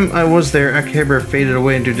time I was there, Akihabara faded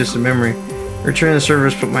away into distant memory. Returning to the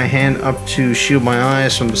surface, put my hand up to shield my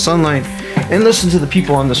eyes from the sunlight, and listened to the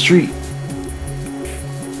people on the street.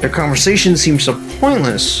 Their conversation seemed so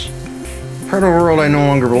pointless. Part of a world I no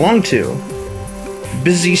longer belonged to. The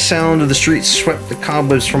busy sound of the streets swept the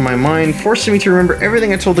cobwebs from my mind, forcing me to remember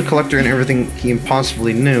everything I told the collector and everything he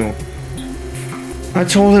impossibly knew. I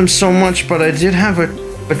told him so much, but did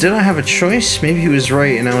I have a choice? Maybe he was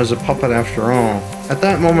right, and I was a puppet after all. At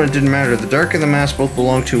that moment, it didn't matter. The dark and the mask both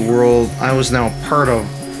belonged to a world I was now a part of.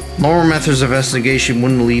 Lower methods of investigation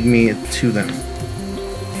wouldn't lead me to them.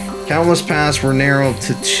 Countless paths were narrowed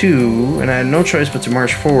to two, and I had no choice but to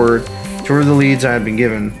march forward toward the leads I had been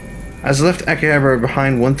given. As I left Akihabara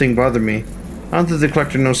behind, one thing bothered me. How did the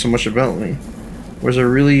collector know so much about me? Was it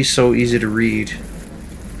really so easy to read?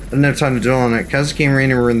 I didn't have time to dwell on it. Kazuki and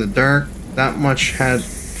Reina were in the dark. That much had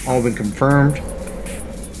all been confirmed.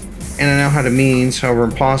 And I now had a means, however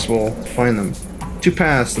impossible, to find them. Two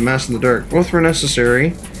paths, the mask and the dark. Both were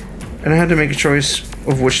necessary, and I had to make a choice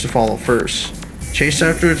of which to follow first. Chase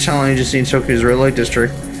after the talent agency in Tokyo's red light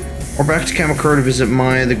district, or back to Kamakura to visit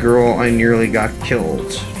the girl I nearly got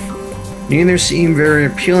killed. Neither seemed very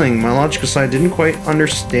appealing. My logical side didn't quite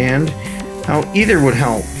understand how either would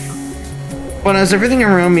help. But as everything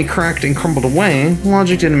around me cracked and crumbled away,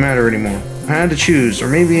 logic didn't matter anymore. I had to choose, or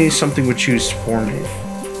maybe something would choose for me.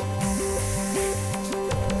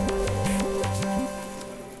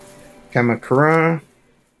 Kamakura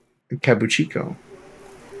and Kabuchiko.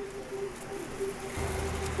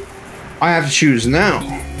 I have to choose now.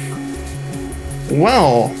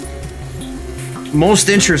 Well, most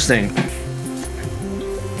interesting.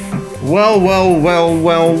 Well.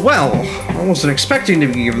 I wasn't expecting to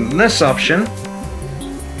be given this option.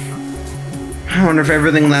 I wonder if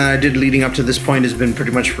everything that I did leading up to this point has been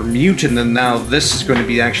pretty much for mute, and then now this is going to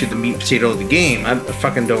be actually the meat potato of the game. I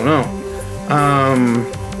fucking don't know.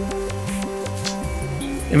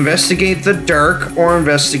 Investigate the dark or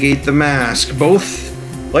investigate the mask. Both,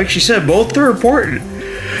 like she said, both are important.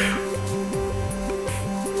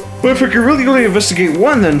 But if I could really only investigate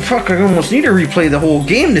one, then fuck, I almost need to replay the whole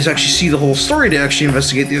game to actually see the whole story to actually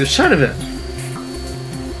investigate the other side of it.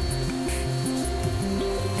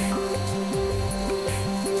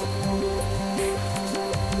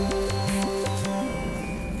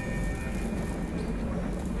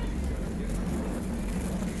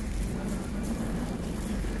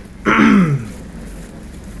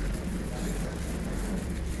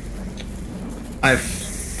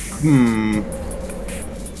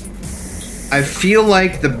 I feel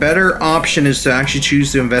like the better option is to actually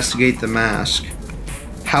choose to investigate the mask.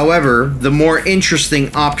 However, the more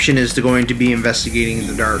interesting option is going to be investigating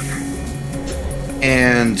the dark.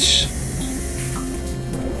 And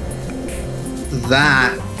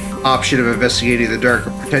that option of investigating the dark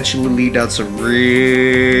could potentially lead down some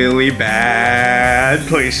really bad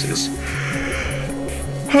places.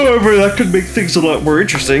 However, that could make things a lot more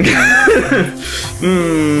interesting.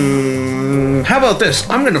 How about this?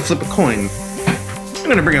 I'm gonna flip a coin. I'm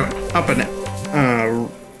gonna bring it up and I'm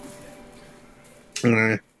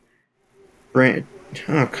gonna bring.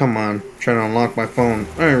 Oh, come on! I'm trying to unlock my phone.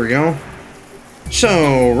 There we go.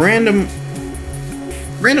 So random.org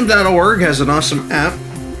has an awesome app,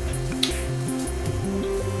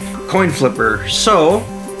 coin flipper. So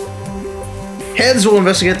heads will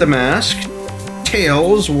investigate the mask.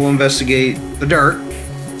 Tails will investigate the dark,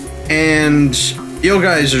 and you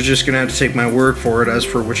guys are just gonna have to take my word for it as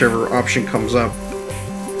for whichever option comes up.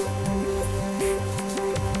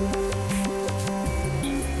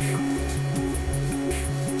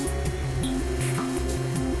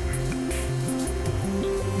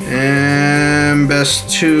 And best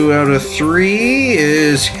 2 out of 3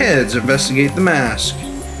 is heads, investigate the mask.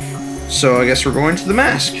 So I guess we're going to the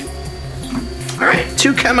mask. Alright,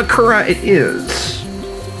 to Kamakura it is.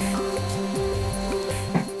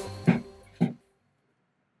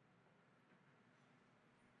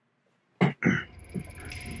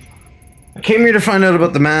 I came here to find out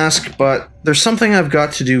about the mask, but there's something I've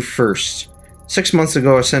got to do first. 6 months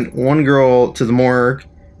ago, I sent one girl to the morgue,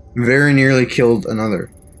 very nearly killed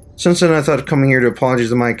another. Since then, I thought of coming here to apologize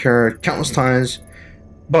to my character countless times,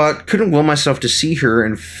 but couldn't will myself to see her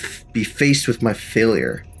and be faced with my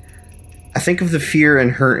failure. I think of the fear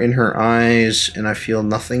and hurt in her eyes, and I feel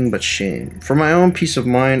nothing but shame. For my own peace of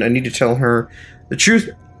mind, I need to tell her the truth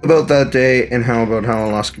about that day and how I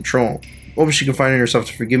lost control. Hope she can find in herself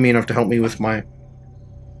to forgive me enough to help me with my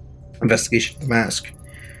investigation of the mask.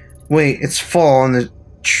 Wait, it's fall, and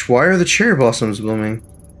why are the cherry blossoms blooming?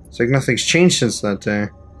 It's like nothing's changed since that day.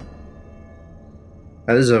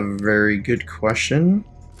 That is a very good question.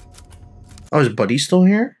 Oh, is Buddy still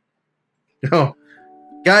here? Oh.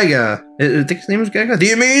 Gaga. I think his name is Gaga.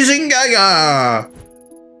 The amazing Gaga!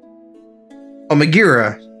 Oh,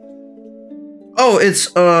 Magira. Oh, it's,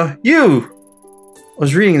 you! I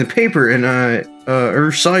was reading the paper and I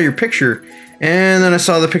saw your picture. And then I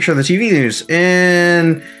saw the picture on the TV news.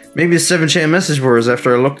 And maybe the 7chan message boards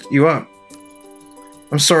after I looked you up.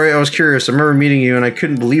 I'm sorry, I was curious. I remember meeting you and I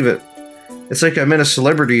couldn't believe it. It's like I met a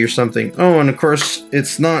celebrity or something. Oh, and of course,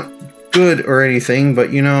 it's not good or anything,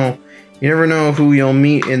 but you know, you never know who you'll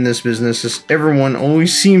meet in this business. Everyone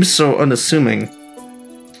always seems so unassuming.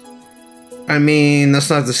 I mean, that's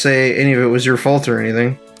not to say any of it was your fault or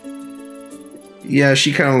anything. Yeah,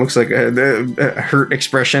 she kind of looks like a hurt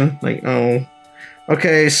expression. Like, oh.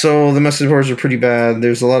 Okay, so the message boards are pretty bad.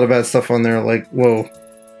 There's a lot of bad stuff on there. Like, whoa.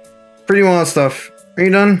 Pretty wild stuff. Are you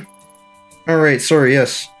done? Alright, sorry,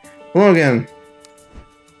 yes. Hello again.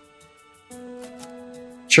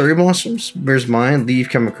 Cherry blossoms? Where's mine? Leave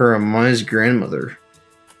Kamakura. Mine's grandmother.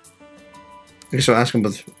 I guess I'll ask him,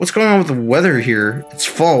 but what's going on with the weather here? It's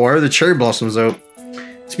fall. Why are the cherry blossoms out?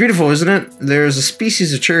 It's beautiful, isn't it? There's a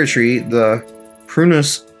species of cherry tree, the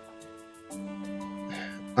Prunus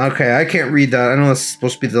Okay, I can't read that. I know that's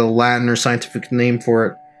supposed to be the Latin or scientific name for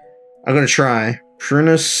it. I'm gonna try.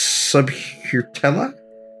 Prunus subhirtella?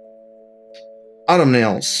 Autumn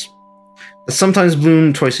nails. That sometimes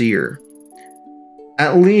bloom twice a year.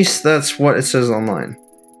 At least that's what it says online.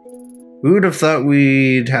 Who would have thought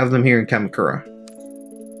we'd have them here in Kamakura?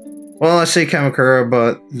 Well, I say Kamakura,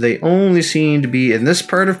 but they only seem to be in this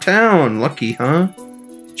part of town. Lucky, huh?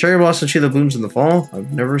 Cherry blossom tree that blooms in the fall?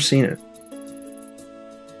 I've never seen it.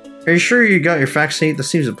 Are you sure you got your facts straight? That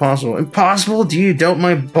seems impossible. Impossible? Do you doubt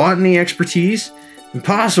my botany expertise?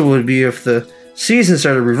 Impossible would be if the seasons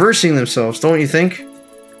started reversing themselves, don't you think?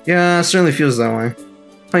 Yeah, it certainly feels that way.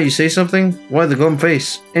 Huh, you say something? Why the glum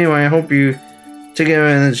face? Anyway, I hope you take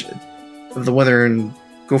advantage of the weather and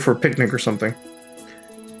go for a picnic or something.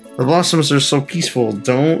 The blossoms are so peaceful,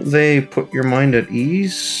 don't they put your mind at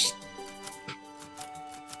ease?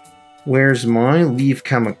 Where's Mai? Leave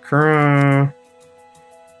Kamakura.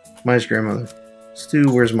 Mai's grandmother.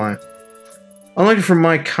 Stu, where's Mai? I'm looking for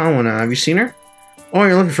Mai Kawana. Have you seen her? Oh,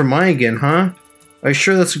 you're looking for Mai again, huh? Are you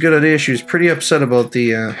sure that's a good idea? She was pretty upset about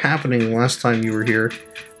the happening last time you were here.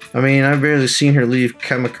 I mean, I've barely seen her leave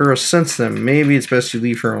Kamakura since then. Maybe it's best you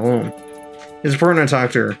leave her alone. It's important to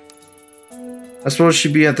talk to her. I suppose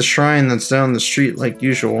she'd be at the shrine that's down the street like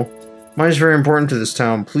usual. Mai's very important to this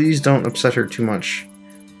town. Please don't upset her too much.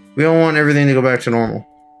 We all want everything to go back to normal.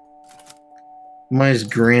 Mai's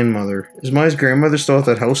grandmother. Is Mai's grandmother still at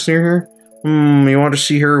that house near her? You want to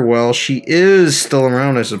see her? Well, she is still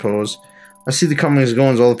around, I suppose. I see the comings and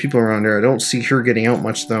goings of all the people around here. I don't see her getting out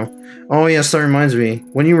much, though. Oh, yes, that reminds me.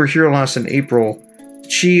 When you were here last in April,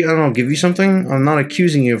 did she, I don't know, give you something? I'm not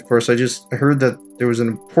accusing you, of course. I heard that there was an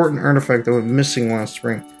important artifact that went missing last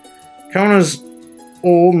spring. Kauna's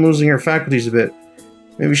old and losing her faculties a bit.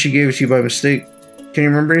 Maybe she gave it to you by mistake. Can you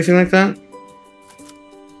remember anything like that?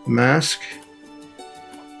 Mask?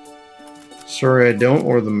 Sorry, I don't,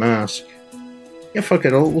 or the mask. Yeah, fuck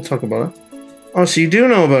it, we'll talk about it. Oh, so you do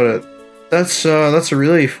know about it. That's a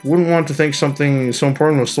relief. Wouldn't want to think something so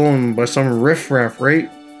important was stolen by some riffraff, right?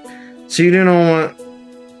 So you do know what...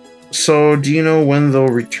 So, do you know when they'll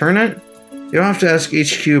return it? You'll have to ask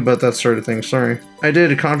HQ about that sort of thing, sorry. I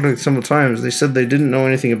did contact several times. They said they didn't know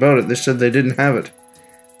anything about it. They said they didn't have it.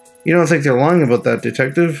 You don't think they're lying about that,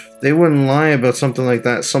 Detective? They wouldn't lie about something like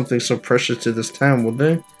that, something so precious to this town, would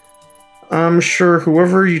they? I'm sure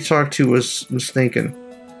whoever you talked to was mistaken.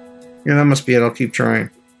 Yeah, that must be it. I'll keep trying.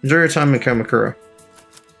 Enjoy your time in Kamakura.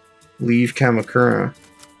 Leave Kamakura.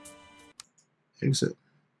 Exit.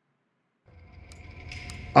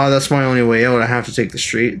 Oh, that's my only way out. I have to take the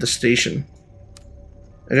station.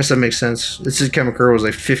 I guess that makes sense. It said Kamakura was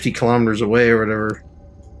like 50 kilometers away or whatever.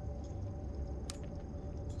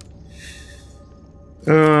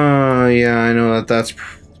 Yeah, I know that that's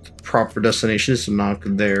the proper destination. It's not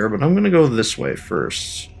there, but I'm gonna go this way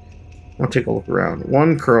first. I'll take a look around.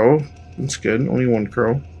 One crow. That's good. Only one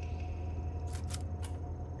crow.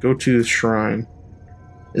 Go to the shrine.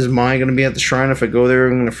 Is Mai gonna be at the shrine? If I go there,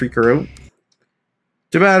 I'm gonna freak her out.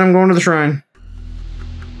 Too bad, I'm going to the shrine.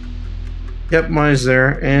 Yep, Mai's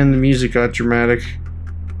there, and the music got dramatic.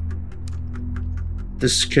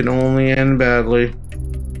 This can only end badly.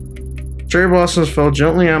 Cherry blossoms fell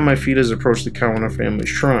gently on my feet as I approached the Kawana family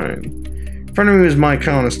shrine. In front of me was Mai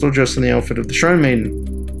Kawana, still dressed in the outfit of the shrine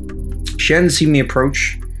maiden. She hadn't seen me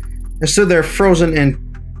approach. I stood there frozen, and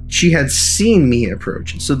she had seen me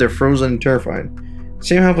approach and stood there frozen and terrified.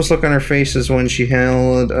 Same helpless look on her face as when she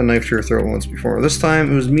held a knife to her throat once before. This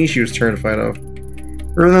time, it was me she was terrified of.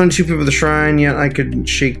 We were the only two people at the shrine, yet I couldn't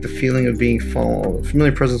shake the feeling of being followed. A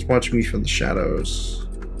familiar presence watching me from the shadows.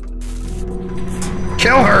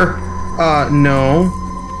 Kill her! No.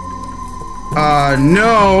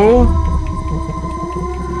 No!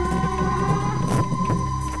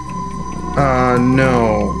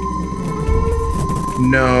 No.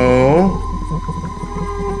 No.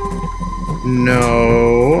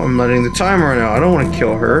 No. I'm letting the timer run out. I don't want to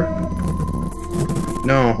kill her.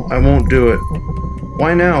 No, I won't do it.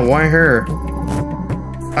 Why now? Why her?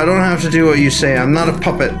 I don't have to do what you say. I'm not a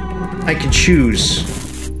puppet. I can choose.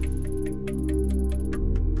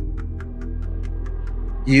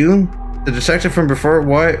 You? The detective from before?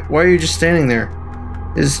 Why are you just standing there?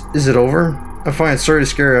 Is it over? I'm fine. Sorry to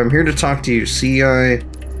scare you. I'm here to talk to you. See, I've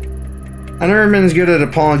never been as good at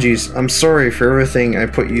apologies. I'm sorry for everything I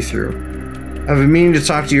put you through. I've been meaning to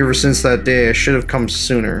talk to you ever since that day. I should have come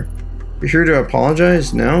sooner. You're here to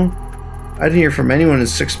apologize? No? I didn't hear from anyone in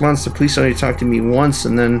 6 months. The police only talked to me once,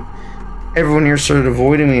 and then everyone here started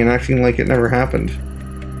avoiding me and acting like it never happened.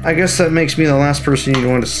 I guess that makes me the last person you'd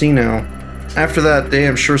want to see now. After that day,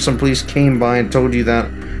 I'm sure some police came by and told you that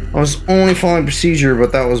I was only following procedure,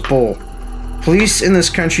 but that was bull. Police in this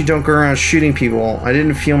country don't go around shooting people. I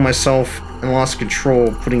didn't feel myself and lost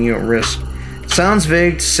control, putting you at risk. Sounds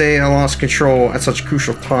vague to say I lost control at such a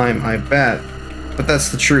crucial time, I bet. But that's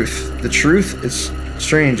the truth. The truth is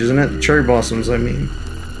strange, isn't it? The cherry blossoms, I mean.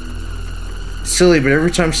 Silly, but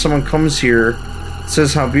every time someone comes here,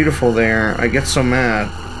 says how beautiful they are, I get so mad.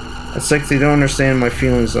 It's like they don't understand my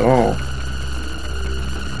feelings at all.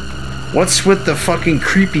 What's with the fucking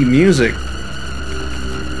creepy music?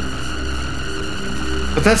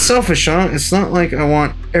 But that's selfish, huh? It's not like I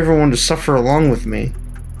want everyone to suffer along with me.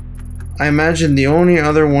 I imagine the only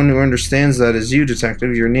other one who understands that is you,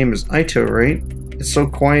 Detective. Your name is Ito, right? It's so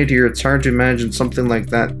quiet here, it's hard to imagine something like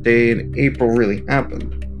that day in April really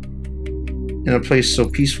happened. In a place so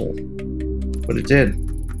peaceful. But it did.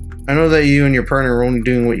 I know that you and your partner were only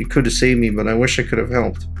doing what you could to save me, but I wish I could have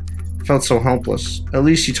helped. I felt so helpless. At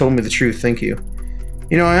least you told me the truth, thank you.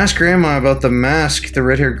 You know, I asked Grandma about the mask the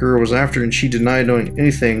red-haired girl was after, and she denied knowing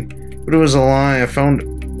anything. But it was a lie. I found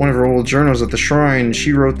one of her old journals at the shrine, and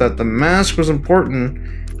she wrote that the mask was important,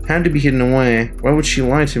 had to be hidden away. Why would she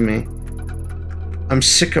lie to me? I'm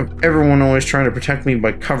sick of everyone always trying to protect me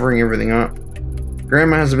by covering everything up.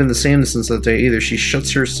 Grandma hasn't been the same since that day either. She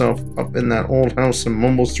shuts herself up in that old house and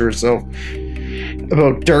mumbles to herself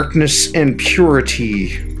about darkness and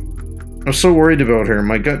purity. I'm so worried about her.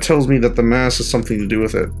 My gut tells me that the mask has something to do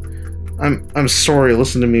with it. I'm sorry,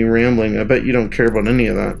 listen to me rambling. I bet you don't care about any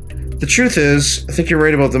of that. The truth is, I think you're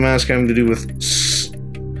right about the mask having to do with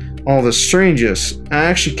all the strangeness. I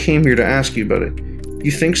actually came here to ask you about it.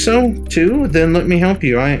 You think so, too? Then let me help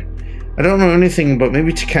you. I don't know anything, but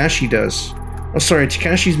maybe Takashi does. Oh, sorry,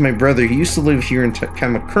 Takashi's my brother. He used to live here in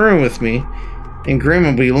Kamakura with me and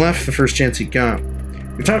Grandma, but he left the first chance he got.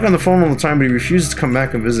 We talk on the phone all the time, but he refuses to come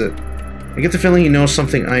back and visit. I get the feeling he knows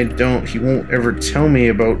something I don't. He won't ever tell me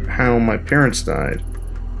about how my parents died.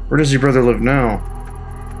 Where does your brother live now?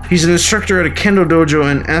 He's an instructor at a kendo dojo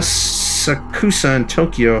in Asakusa in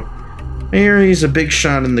Tokyo. I hear he's a big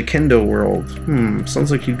shot in the kendo world.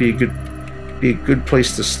 Sounds like he'd be a good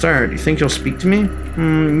place to start. You think he'll speak to me?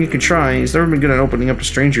 You can try. He's never been good at opening up to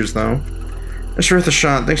strangers, though. It's worth a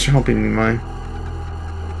shot. Thanks for helping me, Mai.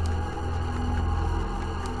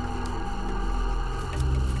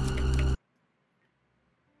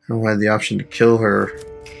 I had the option to kill her.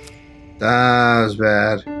 That was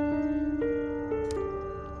bad.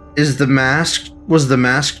 Was the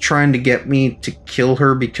mask trying to get me to kill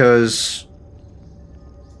her because...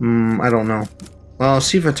 I don't know. Well, I'll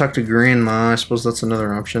see if I talk to Grandma. I suppose that's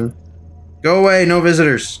another option. Go away, no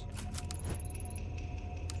visitors.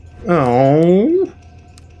 Oh,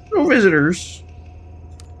 no visitors.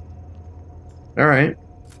 Alright.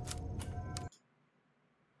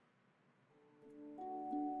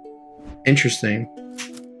 Interesting.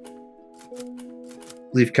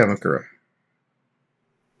 Leave Kamakura.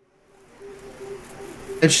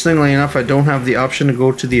 Interestingly enough, I don't have the option to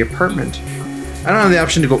go to the apartment. I don't have the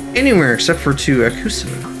option to go anywhere except for to Akusa.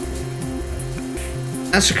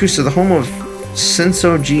 Asakusa, the home of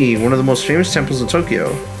Sensoji, one of the most famous temples in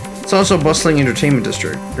Tokyo. It's also a bustling entertainment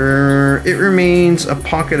district. It remains a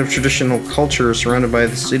pocket of traditional culture surrounded by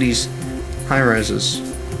the city's high-rises.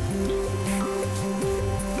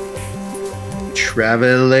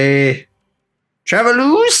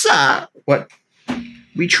 Travelusa! What?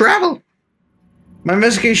 We travel! My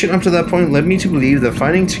investigation up to that point led me to believe that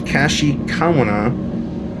finding Takashi Kawana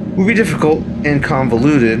would be difficult and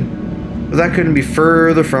convoluted, but that couldn't be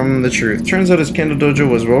further from the truth. Turns out his kendo dojo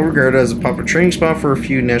was well regarded as a popular training spot for a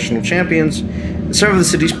few national champions and several of the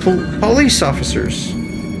city's police officers.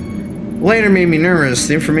 Later made me nervous.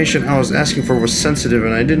 The information I was asking for was sensitive,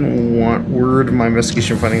 and I didn't want word of my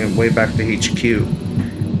investigation finding its way back to HQ.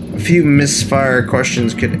 A few misfired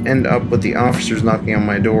questions could end up with the officers knocking on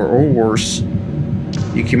my door, or worse,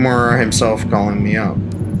 Yukimura himself calling me up.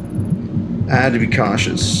 I had to be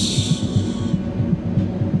cautious.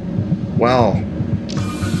 Well.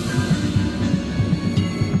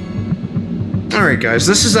 Alright guys,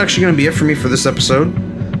 this is actually going to be it for me for this episode.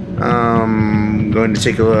 I'm going to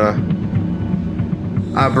take a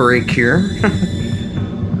break here.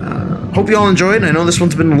 Hope you all enjoyed. I know this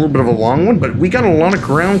one's been a little bit of a long one, but we got a lot of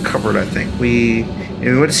ground covered, I think. We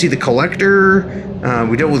went to see the Collector.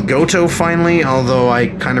 We dealt with Goto finally, although I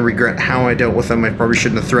kind of regret how I dealt with him. I probably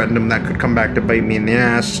shouldn't have threatened him. That could come back to bite me in the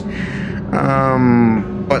ass.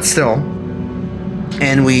 But still.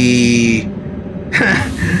 And we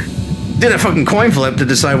did a fucking coin flip to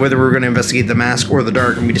decide whether we were going to investigate the mask or the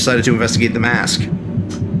dark, and we decided to investigate the mask.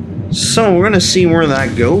 So we're going to see where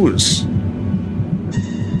that goes.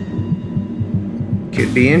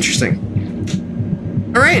 Could be interesting.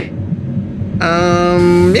 All right.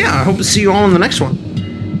 Yeah, I hope to see you all in the next one.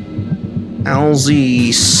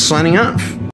 LZ signing off.